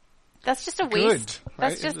 that's just a Good, waste. right?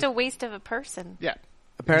 That's just a waste of a person. Yeah.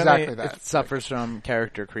 Apparently, Exactly that. it suffers from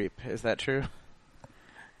character creep. Is that true?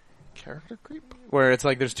 Character creep. Where it's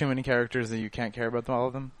like there's too many characters that you can't care about all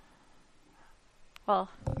of them. Well,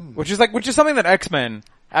 Which is something that X-Men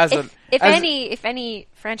as if any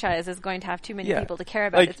franchise is going to have too many Yeah. people to care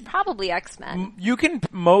about, Like, it's probably X-Men. you can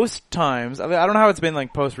most times. I don't know how it's been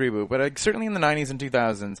like post reboot, but like certainly in the 90s and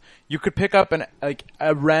 2000s, you could pick up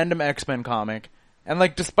a random X-Men comic, and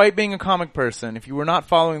like despite being a comic person, if you were not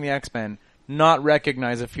following the X-Men, not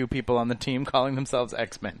recognize a few people on the team calling themselves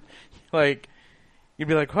X-Men. Like you'd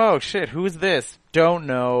be like, oh shit, who's this? Don't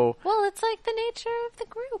know. Well, it's like the nature of the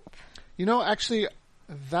group. You know, actually,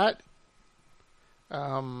 that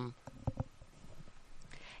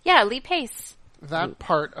Yeah, Lee Pace. that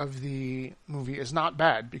part of the movie is not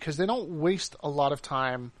bad because they don't waste a lot of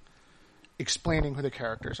time explaining who the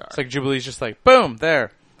characters are. It's like Jubilee's just like boom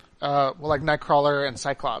there. Well, like Nightcrawler and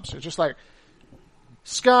Cyclops. It's just like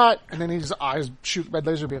Scott, and then his eyes shoot red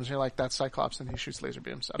laser beams. And you're like, that's Cyclops, and he shoots laser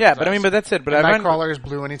beams. Out of Yeah, his but I eyes. mean, but that's it. But And I find- Nightcrawler is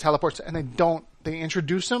blue, and he teleports, and they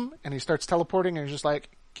introduce him, and he starts teleporting, and you're just like,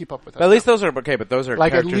 keep up with us. But at least those are okay. But those are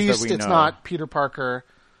like at characters least that we it's know. not Peter Parker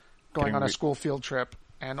going Getting on a re- school field trip.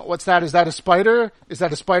 And what's that? Is that a spider? Is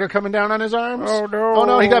that a spider coming down on his arms? Oh, no. Oh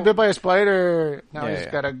no, he got bit by a spider. Now Yeah, he's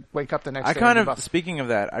yeah. got to wake up the next I day. kind and be of, buff. speaking of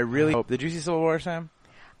that, I really hope. Did you see Civil War, Sam?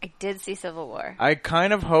 I did see Civil War. I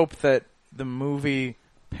kind of hope that the movie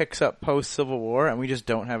picks up post Civil War, and we just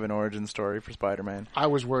don't have an origin story for Spider-Man. I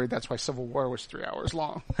was worried that's why Civil War was 3 hours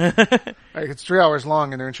long. Like it's 3 hours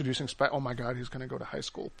long, and they're introducing oh my god, he's going to go to high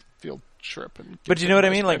school field trip. And get But you know what I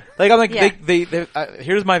bit mean? by a Like I'm like Yeah. they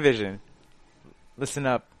here's my vision. Listen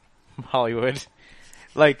up, Hollywood.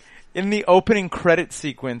 Like in the opening credit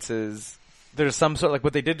sequences, there's some sort like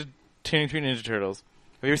what they did to Teenage Mutant Ninja Turtles.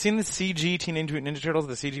 Have you ever seen the CG Teenage Mutant Ninja Turtles?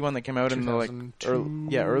 The CG one that came out in the like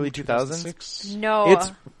 2002, early 2000s. 2006. No.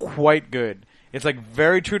 It's quite good. It's like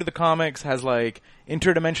very true to the comics, has like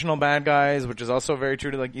interdimensional bad guys, which is also very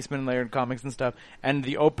true to like Eastman and Laird comics and stuff. And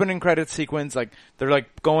the opening credits sequence, like they're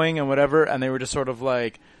like going and whatever, and they were just sort of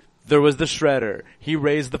like There was the Shredder. He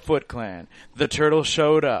raised the Foot Clan. The Turtle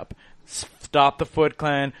showed up, stopped the Foot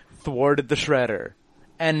Clan, thwarted the Shredder.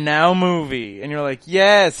 And now movie. And you're like,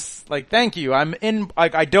 yes! Like, thank you. I'm in,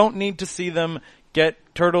 like, I don't need to see them get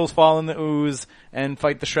turtles fall in the ooze and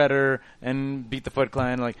fight the Shredder and beat the Foot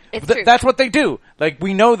Clan. Like, True. that's what they do. Like,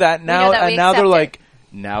 we know that now, know that, and now they're accept like,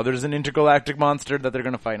 now there's an intergalactic monster that they're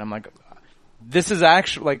gonna fight. And I'm like, this is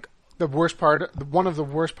actually, like, The worst part, one of the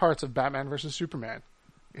worst parts of Batman versus Superman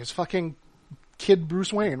is fucking kid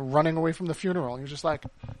Bruce Wayne running away from the funeral. And you're just like,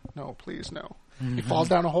 no, please, no. Mm-hmm. He falls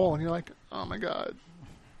down a hole and you're like, oh my God.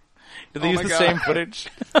 did they use the same footage?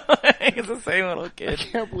 It's the same little I kid.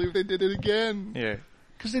 can't believe they did it again. Yeah.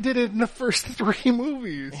 Because they did it in the first 3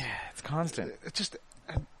 movies. Yeah, it's constant. It just,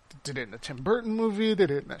 I did it in the Tim Burton movie,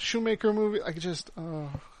 did it in the Shoemaker movie. Like, it just,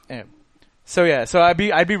 Yeah. So I'd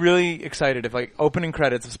be really excited if, like, opening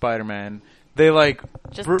credits of Spider-Man, they like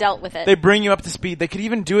Just dealt with it. They bring you up to speed. They could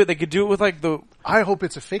even do it. They could do it with like the. I hope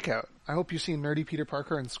it's a fake out. I hope you see nerdy Peter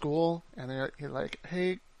Parker in school, and you're like,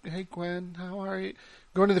 hey Gwen, how are you?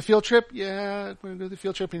 Going to the field trip? Yeah, going to go to the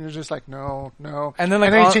field trip, and you're just like, no. And then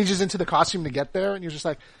like he changes into the costume to get there, and you're just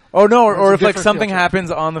like, oh no, or if like different something field trip.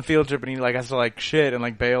 happens on the field trip and he like has to like shit and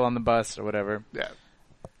like bail on the bus or whatever. yeah.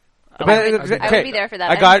 I would be there for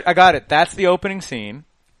that. I got it. That's the opening scene,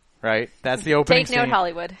 right? That's the opening Take note, scene.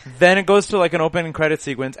 Hollywood. Then it goes to like an opening credit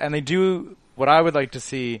sequence, and they do what I would like to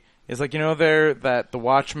see is like, you know, the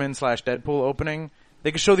Watchmen / Deadpool opening.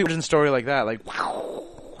 They could show the origin story like that,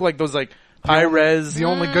 like those like high res. The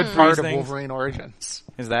only good part of things. Wolverine Origins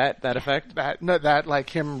Is that effect? that like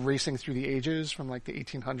him racing through the ages from like the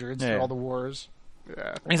 1800s Yeah. through all the wars.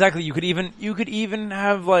 Yeah. Exactly. You could even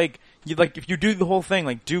have like if you do the whole thing,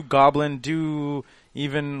 like do Goblin, do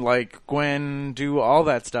even like Gwen, do all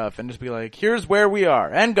that stuff, and just be like, here's where we are,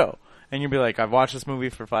 and go. And you'd be like, I've watched this movie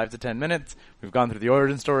for 5 to 10 minutes. We've gone through the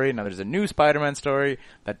origin story. Now there's a new Spider-Man story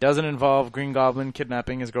that doesn't involve Green Goblin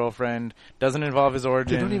kidnapping his girlfriend. Doesn't involve his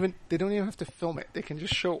origin. They don't even have to film it. They can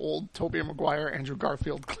just show old Tobey Maguire, Andrew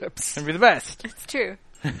Garfield clips. It'd be the best. It's true.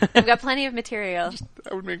 We've got plenty of material.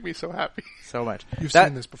 That would make me so happy. So much. You've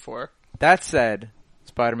seen this before. That said,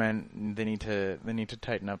 Spider-Man, they need to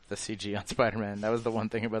tighten up the CG on Spider-Man. That was the one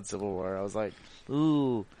thing about Civil War. I was like,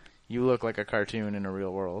 ooh, you look like a cartoon in a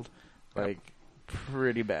real world. Like,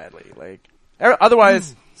 pretty badly. Like,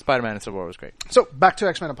 otherwise, Spider-Man in Civil War was great. So, back to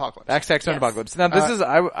X-Men Apocalypse. Back to X-Men Yes. Apocalypse. Now, this is,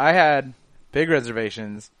 I had big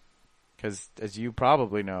reservations, because, as you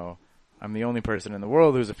probably know, I'm the only person in the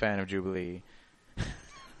world who's a fan of Jubilee.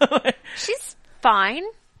 She's fine.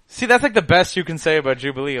 See, that's like the best you can say about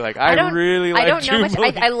Jubilee. Like, I really like I don't know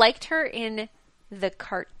Jubilee. much. I liked her in the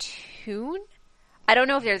cartoon. I don't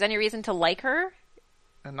know if there's any reason to like her.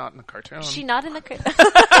 And not in the cartoon. Is she not in the cartoon?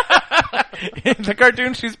 In the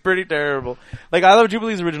cartoon, she's pretty terrible. Like, I love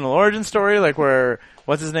Jubilee's original origin story, like where,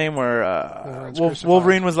 what's his name, where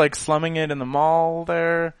Wolverine was like slumming it in the mall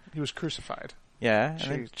there. He was crucified. Yeah. And She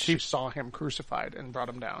then she saw him crucified and brought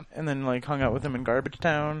him down. and then like hung out with him in Garbage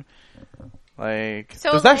Town. Like,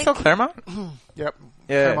 So, was that like- still Claremont? Yep.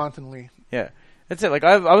 Yeah. Claremont and Lee. Yeah. That's it. Like,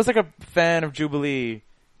 I was like a fan of Jubilee,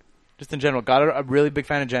 just in general. Got a really big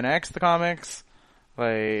fan of Gen X, the comics.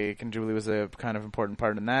 Like, and Jubilee was a kind of important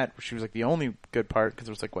part in that. She was like the only good part because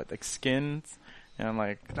there was like skins, and I'm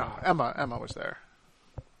like, No, Emma was there.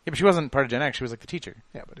 yeah, but she wasn't part of Gen X. She was like the teacher.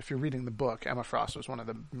 Yeah, but if you're reading the book, Emma Frost was one of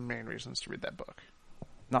the main reasons to read that book.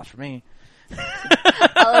 Not for me.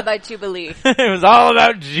 All about Jubilee. It was all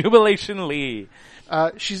about Jubilation Lee.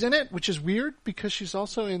 She's in it, which is weird because she's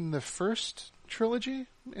also in the first trilogy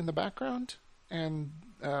in the background, and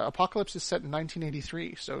Apocalypse is set in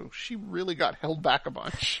 1983, so she really got held back a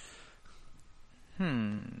bunch.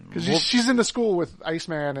 Because she's in the school with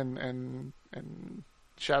Iceman and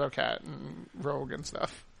Shadowcat and Rogue and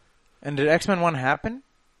stuff. And did X-Men 1 happen?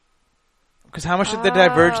 Because how much did they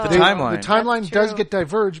diverge the timeline? The timeline That's does true. get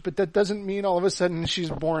diverged, but that doesn't mean all of a sudden she's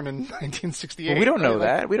born in 1968. Well, we don't know Like,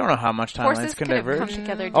 that. We don't know how much timelines Forces can could have come diverge.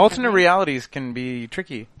 together Alternate differently. realities can be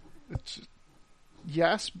tricky.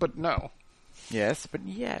 Yes, but no. Yes, but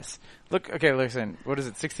yes. Look, okay, listen. What is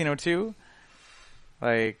it, 1602?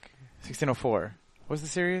 Like, 1604. What's the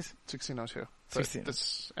series? 1602. 16.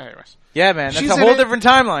 Anyways. Yeah, man, that's She's a in whole it. different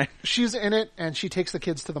timeline. She's in it, and she takes the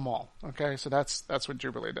kids to the mall. Okay, so that's what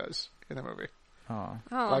Jubilee does in the movie. Oh.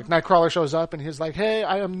 Oh. Like, Nightcrawler shows up, and he's like, hey,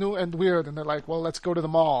 I am new and weird. And they're like, well, let's go to the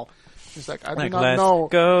mall. He's like, I do Like, not let's know.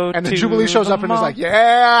 go And then to Jubilee shows the up and is mall. like,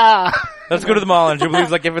 yeah! Let's go to the mall. And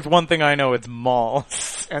Jubilee's like, if it's one thing I know, it's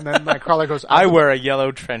malls. And then Nightcrawler goes, I wear a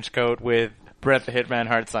yellow trench coat with Brett the Hitman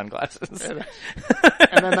Hart sunglasses.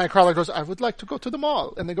 And then Nightcrawler goes, I would like to go to the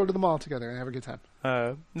mall. And they go to the mall together and have a good time.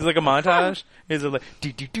 It's like a montage. It's like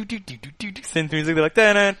synth music. They're like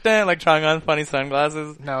da like trying on funny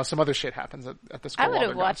sunglasses. No, some other shit happens at the school. I would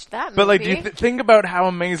have watched that movie. But like, do you think about how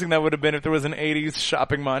amazing that would have been if there was an 80s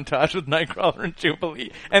shopping montage with Nightcrawler and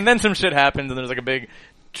Jubilee, and then some shit happens and there's like a big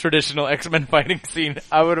traditional X-Men fighting scene.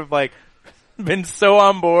 I would have like been so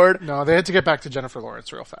on board. No, they had to get back to Jennifer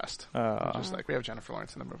Lawrence real fast. Just like, we have Jennifer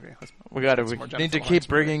Lawrence in the movie. We need to keep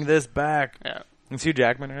bringing this back. Yeah. Is Hugh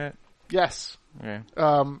Jackman in it? Yes. Okay.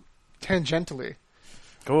 Tangentially.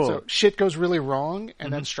 Cool. So shit goes really wrong,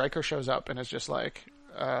 and then Stryker shows up and is just like,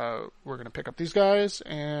 we're going to pick up these guys,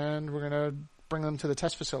 and we're going to bring them to the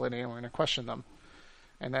test facility, and we're going to question them.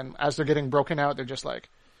 And then as they're getting broken out, they're just like,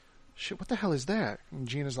 shit, what the hell is that? And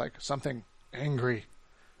Jean is like, something angry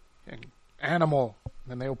and animal.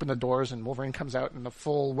 And then they open the doors, and Wolverine comes out in the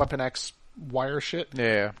full Weapon X wire shit.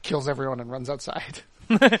 Yeah. Kills everyone and runs outside.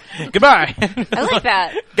 Goodbye. I like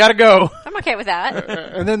that. Gotta go. I'm okay with that.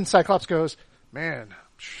 And then Cyclops goes, man,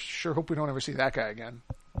 sure hope we don't ever see that guy again.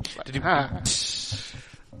 Like, Did he?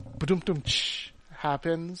 Ba-dum-dum-tsh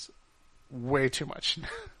happens way too much.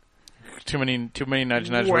 Too many nudge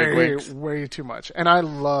wigs. Way too much. And I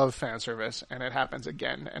love fan service, and it happens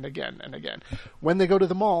again and again and again. When they go to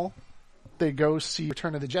the mall, they go see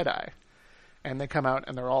Return of the Jedi, and they come out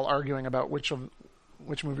and they're all arguing about which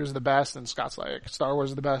movie is the best, and Scott's like, Star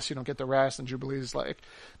Wars is the best, you don't get the rest, and Jubilee's like,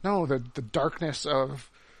 no, the darkness of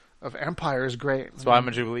Empire is great. So I'm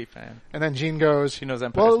a Jubilee fan. And then Jean goes, She knows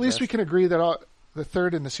Empire's well, at least best. we can agree that the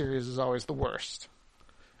third in the series is always the worst.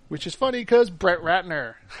 Which is funny because Brett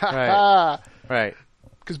Ratner. Right.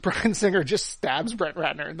 Because Bryan Singer just stabs Brett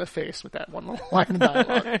Ratner in the face with that one little line of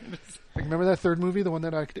dialogue. Like, remember that third movie, the one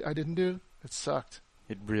that I didn't do? It sucked.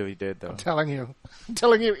 It really did, though. I'm telling you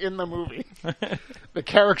in the movie. The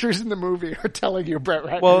characters in the movie are telling you Brett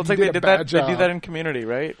Ratner Well, it's like did they a did bad that. job. They do that in Community,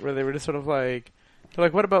 right? Where they were just sort of like, they're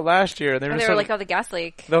like, what about last year? And And just they were sort like, of, oh, the gas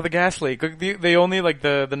leak. no, the gas leak. Like, they only like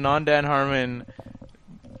the non-Dan Harmon.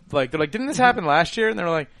 Like, they're like, didn't this happen last year? And they were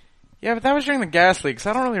like, yeah, but that was during the gas leak, so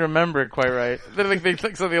I don't really remember it quite right. They're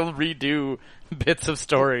like, so they'll redo bits of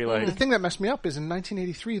story. Like, The thing that messed me up is in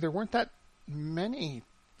 1983 there weren't that many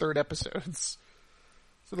third episodes,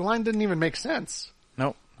 so the line didn't even make sense.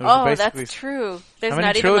 nope. Oh, that's true. There's How many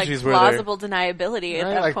not even like trilogies were there? plausible deniability at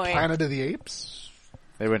Right? that Like point. Planet of the Apes,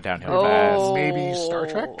 They went downhill Oh. fast. maybe Star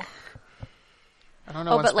Trek. I don't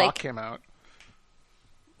know Oh, when but, Spock like- came out.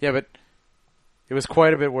 Yeah, but it was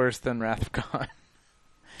quite a bit worse than Wrath of Khan.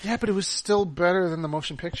 Yeah, but it was still better than the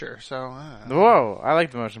motion picture. So Whoa, I like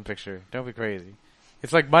the motion picture. Don't be crazy.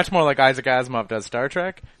 It's like much more like Isaac Asimov does Star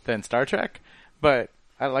Trek than Star Trek, but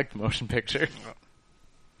I like the motion picture.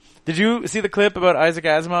 Did you see the clip about Isaac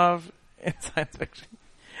Asimov in science fiction?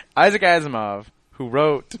 Isaac Asimov, who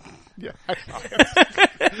wrote... yeah,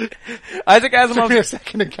 Isaac it took me a Asimov...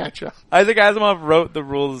 second to catch up. Isaac Asimov wrote the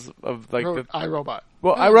rules of like Wrote the... iRobot.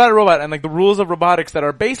 Well, I wrote a robot and like the rules of robotics that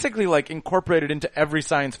are basically like incorporated into every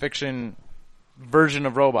science fiction version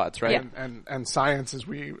of robots, right? Yeah. And science, as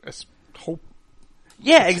we hope.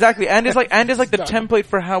 Yeah, exactly. And is like the Done. template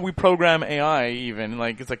for how we program AI. Even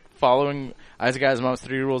like it's like following Isaac Asimov's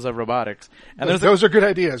 3 rules of robotics. And there's Those are good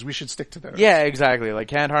ideas. We should stick to those. yeah, exactly. Like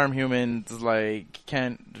can't harm humans. Like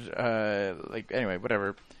can't like anyway,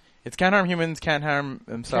 whatever. It's can't harm humans. Can't harm Can't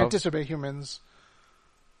themselves. disobey humans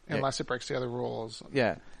unless it breaks the other rules.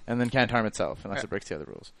 Yeah, and then can't harm itself unless Yeah. it breaks the other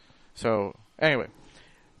rules. So anyway,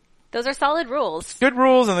 Those are solid rules. good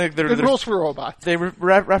rules, and they're Good rules for robots. they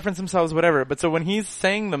reference themselves, whatever. But so when he's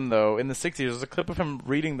saying them, though, in the 60s, there's a clip of him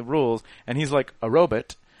reading the rules, and he's like, a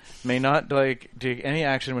robot may not like take any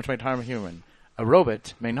action which might harm a human. A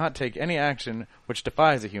robot may not take any action which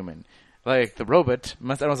defies a human. Like, the robot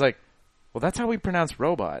must... And I was like, well, that's how we pronounce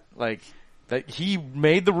robot. Like, that he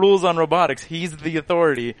made the rules on robotics. He's the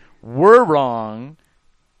authority. We're wrong.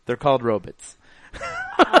 They're called robots.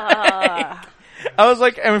 I was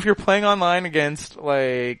like, and if you're playing online against,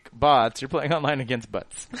 like, bots, you're playing online against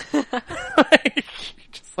butts. Like,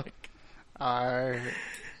 just like... I'm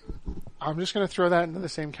just going to throw that into the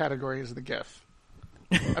same category as the GIF.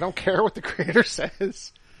 I don't care what the creator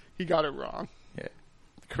says. He got it wrong. Yeah.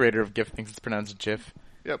 The creator of GIF thinks it's pronounced GIF.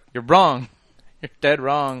 Yep. You're wrong. You're dead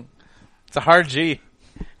wrong. It's a hard G.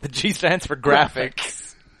 The G stands for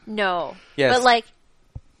graphics. No. Yes. But like,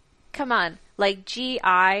 come on. Like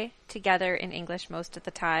GI together in English most of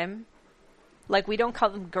the time. Like we don't call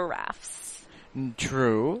them giraffes.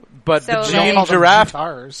 True. But So, the G like- in Call them giraffe...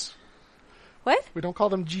 guitars. What? We don't call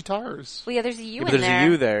them guitars. Well, yeah, there's a U But in there's there.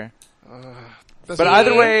 a U there. That's But a-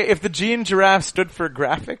 either way, if the G in giraffe stood for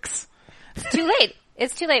graphics, It's too late.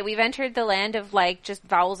 It's too late. We've entered the land of like just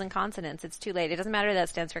vowels and consonants. It's too late. It doesn't matter that it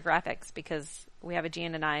stands for graphics because we have a G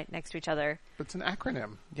and an I next to each other. It's an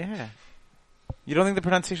acronym. Yeah. You don't think the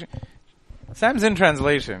pronunciation... Sam's in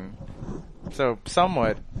translation, so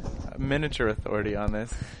somewhat miniature authority on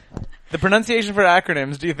this. The pronunciation for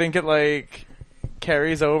acronyms, do you think it, like,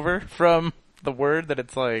 carries over from the word that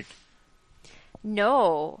it's like...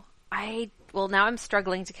 No. Well, now I'm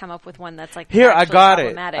struggling to come up with one that's like... Here, I actually got it.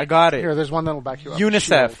 problematic. I got it. Here, there's one that'll back you up.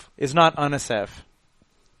 UNICEF Shield. is not UNICEF.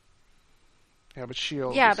 Yeah, but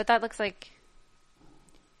Shield. Yeah, is- but that looks like...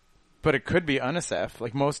 But it could be UNICEF.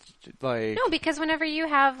 Like, most, like... No, because whenever you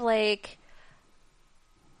have like...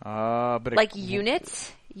 but like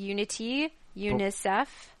units, unity, UNICEF...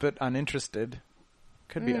 But uninterested.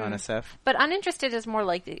 Could be UNICEF. But uninterested is more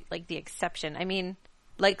like the exception. I mean,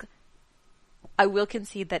 like... I will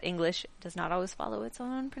concede that English does not always follow its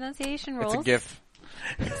own pronunciation rules. It's a GIF.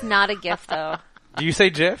 It's not a GIF, though. Do you say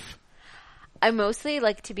GIF? I mostly,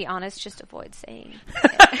 like, to be honest, just avoid saying.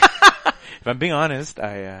 If I'm being honest,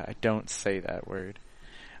 I don't say that word.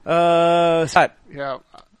 Scott, Yeah,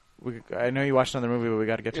 I know you watched another movie, but we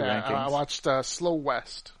got to get to yeah. rankings. I watched Slow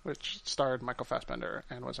West, which starred Michael Fassbender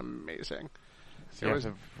and was amazing. So you have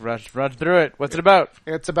to rush through it. What's it about?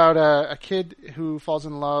 It's about a kid who falls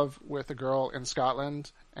in love with a girl in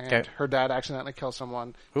Scotland, and Okay. her dad accidentally kills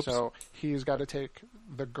someone. Oops. So he's got to take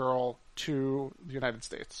the girl to the United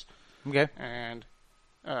States. Okay. And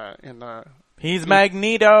in the He's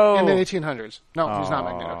Magneto. in the 1800s. No, he's not Oh.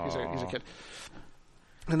 Magneto. He's a kid.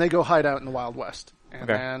 And they go hide out in the Wild West. And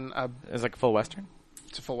Okay. then It's like a full Western?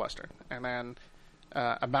 it's a full Western. And then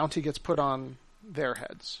a bounty gets put on their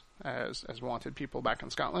heads as wanted people back in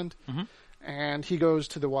Scotland. Mm-hmm. And he goes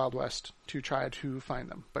to the Wild West to try to find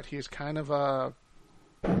them. But he's kind of a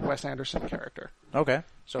Wes Anderson character. Okay.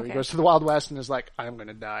 So he Okay. goes to the Wild West and is like, I'm going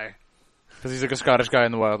to die. Because he's like a Scottish guy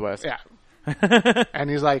in the Wild West. Yeah. And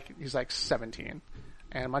he's like 17.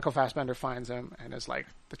 And Michael Fassbender finds him and is like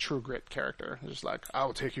the true grit character. He's just like, I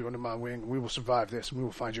will take you under my wing. We will survive this and we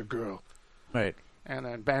will find your girl. Right. And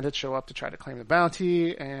then bandits show up to try to claim the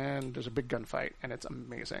bounty, and there's a big gunfight, and it's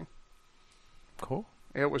amazing. Cool.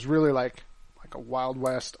 It was really like a Wild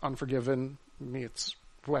West Unforgiven meets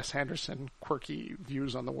Wes Anderson quirky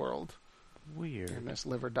views on the world Weird. in this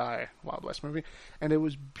Live or Die Wild West movie. And it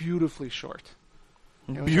was beautifully short.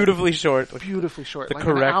 It was Beautifully short. Like, Beautifully short. The Like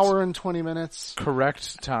correct- an hour and 20 minutes.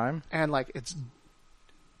 correct time. And like it's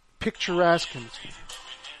picturesque and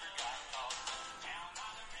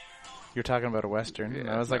You're talking about a Western.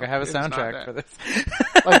 Yeah, I was like, no, I have a it's not soundtrack that. for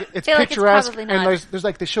this. like it's feel like it's picturesque, probably and not. there's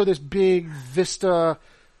like they show this big vista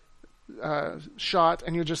shot,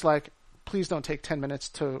 and you're just like, please don't take 10 minutes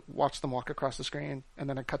to watch them walk across the screen, and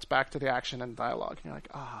then it cuts back to the action and dialogue, and you're like,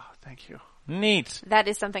 thank you. Neat. That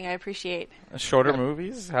is something I appreciate. Shorter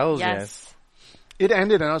movies? Hells yes. It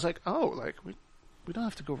ended, and I was like, like we don't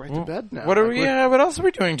have to go right to bed now. What are Like, we? What else are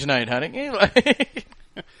we doing tonight, honey? Like-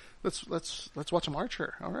 let's watch some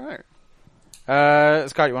Archer. All right.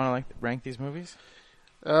 Scott, you want to rank these movies?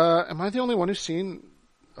 Am I the only one who's seen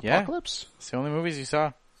Yeah. Apocalypse? It's the only movies you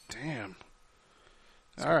saw. Damn.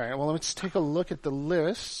 All right. Well, let's take a look at the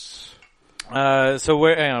list. So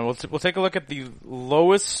hang on. We'll take a look at the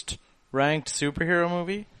lowest ranked superhero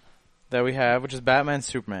movie that we have, which is Batman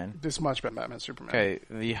Superman. This much about Batman Superman. Okay,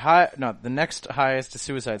 the next highest is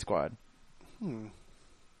Suicide Squad.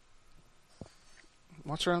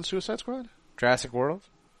 What's around Suicide Squad? Jurassic World.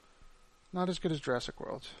 Not as good as Jurassic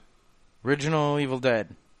World. Original Evil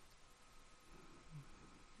Dead.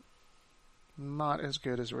 Not as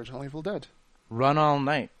good as Original Evil Dead. Run All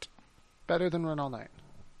Night. Better than Run All Night.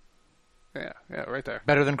 Yeah, right there.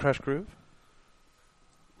 Better than Crush Groove.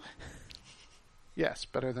 Yes,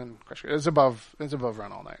 better than Crush. It's above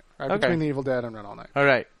Run All Night. Right Okay. between the Evil Dead and Run All Night. All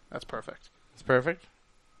right, That's perfect. that's perfect.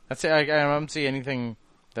 That's it. I don't see anything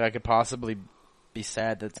that I could possibly be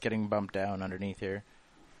sad that's getting bumped down underneath here.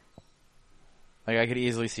 Like I could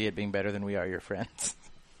easily see it being better than We Are Your Friends.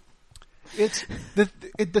 It's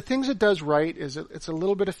the things it does right is it's a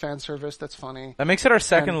little bit of fan service that's funny. That makes it our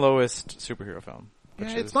second And- lowest superhero film. Yeah,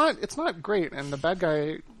 which it's is- not great, and the bad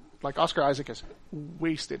guy, like Oscar Isaac, is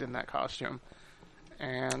wasted in that costume.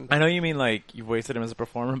 And I know you mean like you've wasted him as a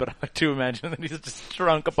performer, but I like to imagine that he's just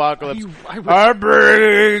drunk Apocalypse. I would- I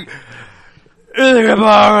bring the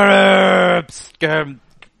apocalypse,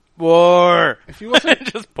 war. if he wasn't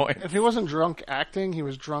Just point. if he wasn't drunk acting, he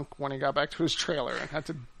was drunk when he got back to his trailer and had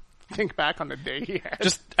to think back on the day he had.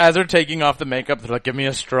 Just as they're taking off the makeup, they're like, "Give me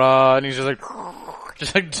a straw," and he's just like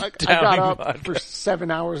Like, I got downing up vodka. for 7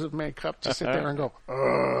 hours of makeup to sit there and go,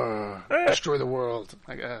 destroy the world.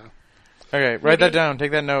 Like, Okay, write that down.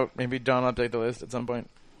 Take that note. Maybe Don will update the list at some point.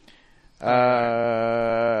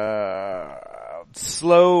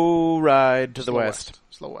 Slow ride to the west.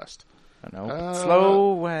 Slow West. I know.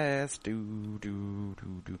 Slow West. Do.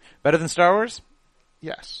 Better than Star Wars?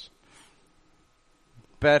 Yes.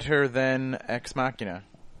 Better than Ex Machina?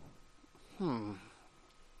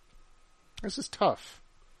 This is tough.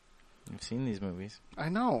 You've seen these movies. I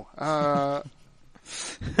know.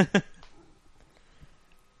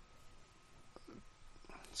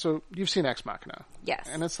 So you've seen Ex Machina. Yes.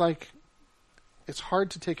 And it's like, it's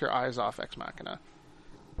hard to take your eyes off Ex Machina.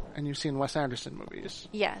 And you've seen Wes Anderson movies,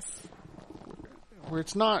 Yes. where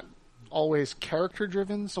it's not always character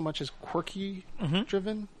driven so much as quirky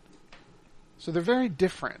driven. So they're very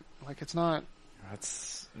different. Like, it's not...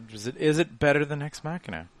 Is it better than Ex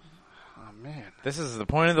Machina? Oh, man. This is the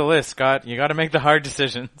point of the list, Scott. You got to make the hard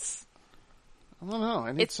decisions. I don't know.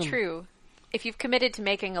 I need It's true. If you've committed to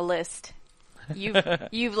making a list,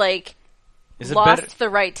 you've like lost the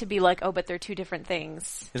right to be like, oh, but they're two different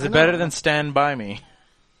things. Is it better than Stand By Me?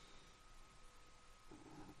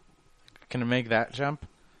 Can I make that jump?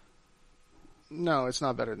 No, it's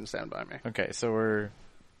not better than Stand By Me. Okay, so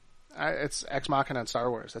It's Ex Machina and Star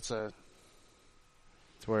Wars. That's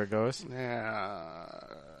where it goes?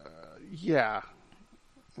 Yeah.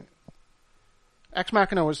 Ex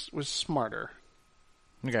Machina was smarter.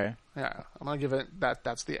 Okay. Yeah, I'm gonna give it that.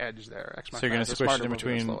 That's the edge there. Ex Machina. So you're gonna squish it in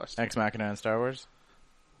between Ex Machina and Star Wars?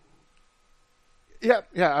 Yeah.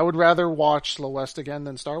 I would rather watch Slow West again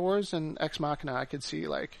than Star Wars, and Ex Machina. I could see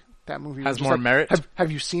like that movie has more merit.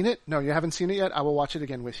 Have you seen it? No, you haven't seen it yet. I will watch it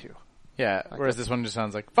again with you. Yeah. Whereas this one just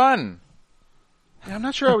sounds like fun. Yeah, I'm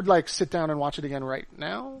not sure I would like sit down and watch it again right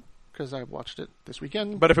now because I watched it this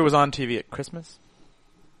weekend. But if it was on TV at Christmas,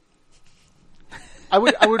 I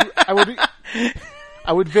would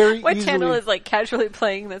very What easily... channel is like casually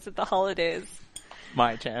playing this at the holidays?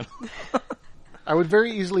 my channel. I would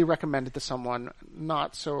very easily recommend it to someone,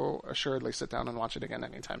 not so assuredly sit down and watch it again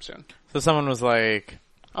anytime soon. So someone was like,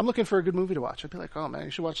 I'm looking for a good movie to watch. I'd be like, oh man,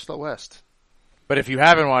 you should watch Slow West. but if you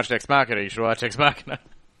haven't watched Ex Machina, you should watch Ex Machina.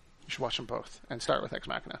 You should watch them both and start with Ex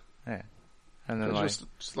Machina. Yeah. And then like, Just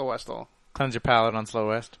Slow West will... cleanse your palate on Slow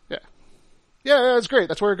West. Yeah, it's great.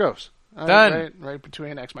 That's where it goes. Done. Right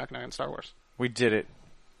between Ex Machina and Star Wars. We did it.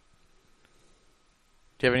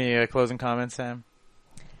 Do you have any closing comments, Sam?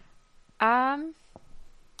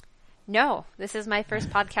 No. This is my first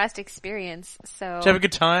podcast experience, so... Did you have a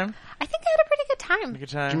good time? I think I had a pretty good time. A good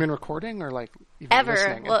time? Do you mean recording or like even Ever.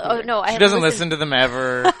 listening? Well, no, I She doesn't listen to them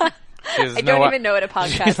ever. I don't even know what a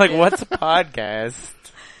podcast She's like, is. what's a podcast?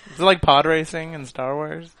 Is it like pod racing in Star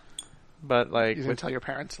Wars? But like... You didn't tell your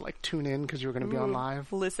parents to like tune in because you were going to be on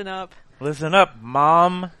live? Listen up. Listen up,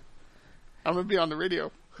 Mom. I'm going to be on the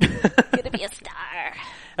radio. Gonna be a star.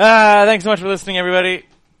 Thanks so much for listening, everybody.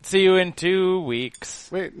 See you in 2 weeks.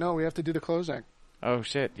 Wait, no, we have to do the closing. Oh,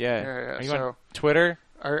 shit, yeah. Yeah, Are you so- on Twitter?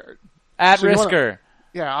 At At Risker.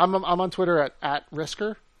 I'm on Twitter at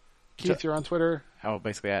Risker. Keith, you're on Twitter. Oh,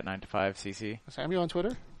 basically at 9to5.cc. Sam, you on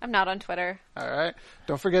Twitter? I'm not on Twitter. All right.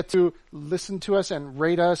 Don't forget to listen to us and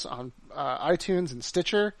rate us on iTunes and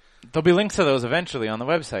Stitcher. There'll be links to those eventually on the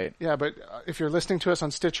website. Yeah, but if you're listening to us on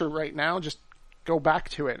Stitcher right now, just go back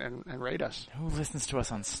to it and rate us. Who listens to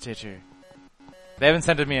us on Stitcher? They haven't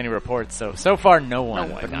sent me any reports, so far no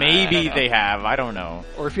one. But maybe they have. I don't know.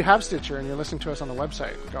 Or if you have Stitcher and you're listening to us on the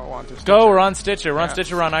website, go on to Stitcher. Go, we're on Stitcher. We're on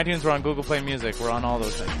Stitcher, we're on iTunes, we're on Google Play Music. We're on all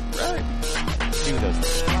those things. Right. Do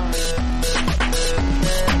those things.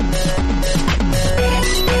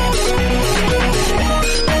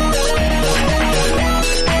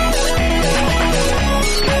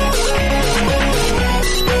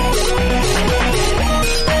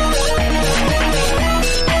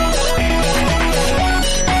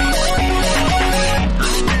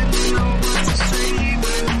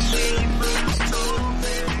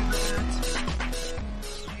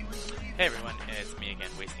 Hey everyone, it's me again,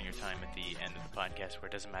 wasting your time at the end of the podcast where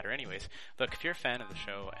it doesn't matter anyways. Look, if you're a fan of the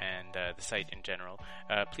show and the site in general,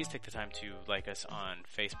 please take the time to like us on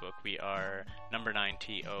Facebook. We are number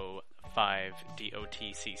 9to5.cc,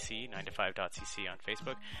 9to5.cc on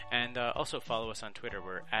Facebook. And also follow us on Twitter.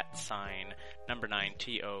 We're at sign number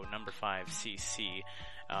 9to number 5cc.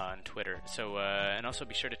 On Twitter. So, and also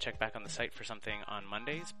be sure to check back on the site for something on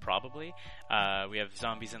Mondays, probably. We have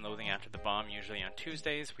Zombies and Loathing After the Bomb usually on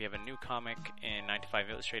Tuesdays. We have a new comic in 9to5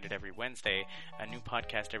 Illustrated every Wednesday, a new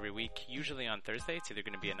podcast every week, usually on Thursday. It's either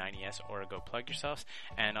going to be a 90s or a Go Plug Yourselves.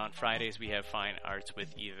 And on Fridays we have Fine Arts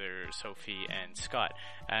with either Sophie and Scott.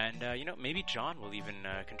 And maybe John will even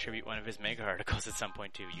contribute one of his mega articles at some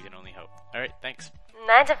point too. You can only hope. All right, thanks.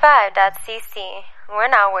 9to5.cc. We're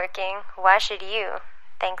not working. Why should you?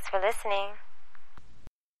 Thanks for listening.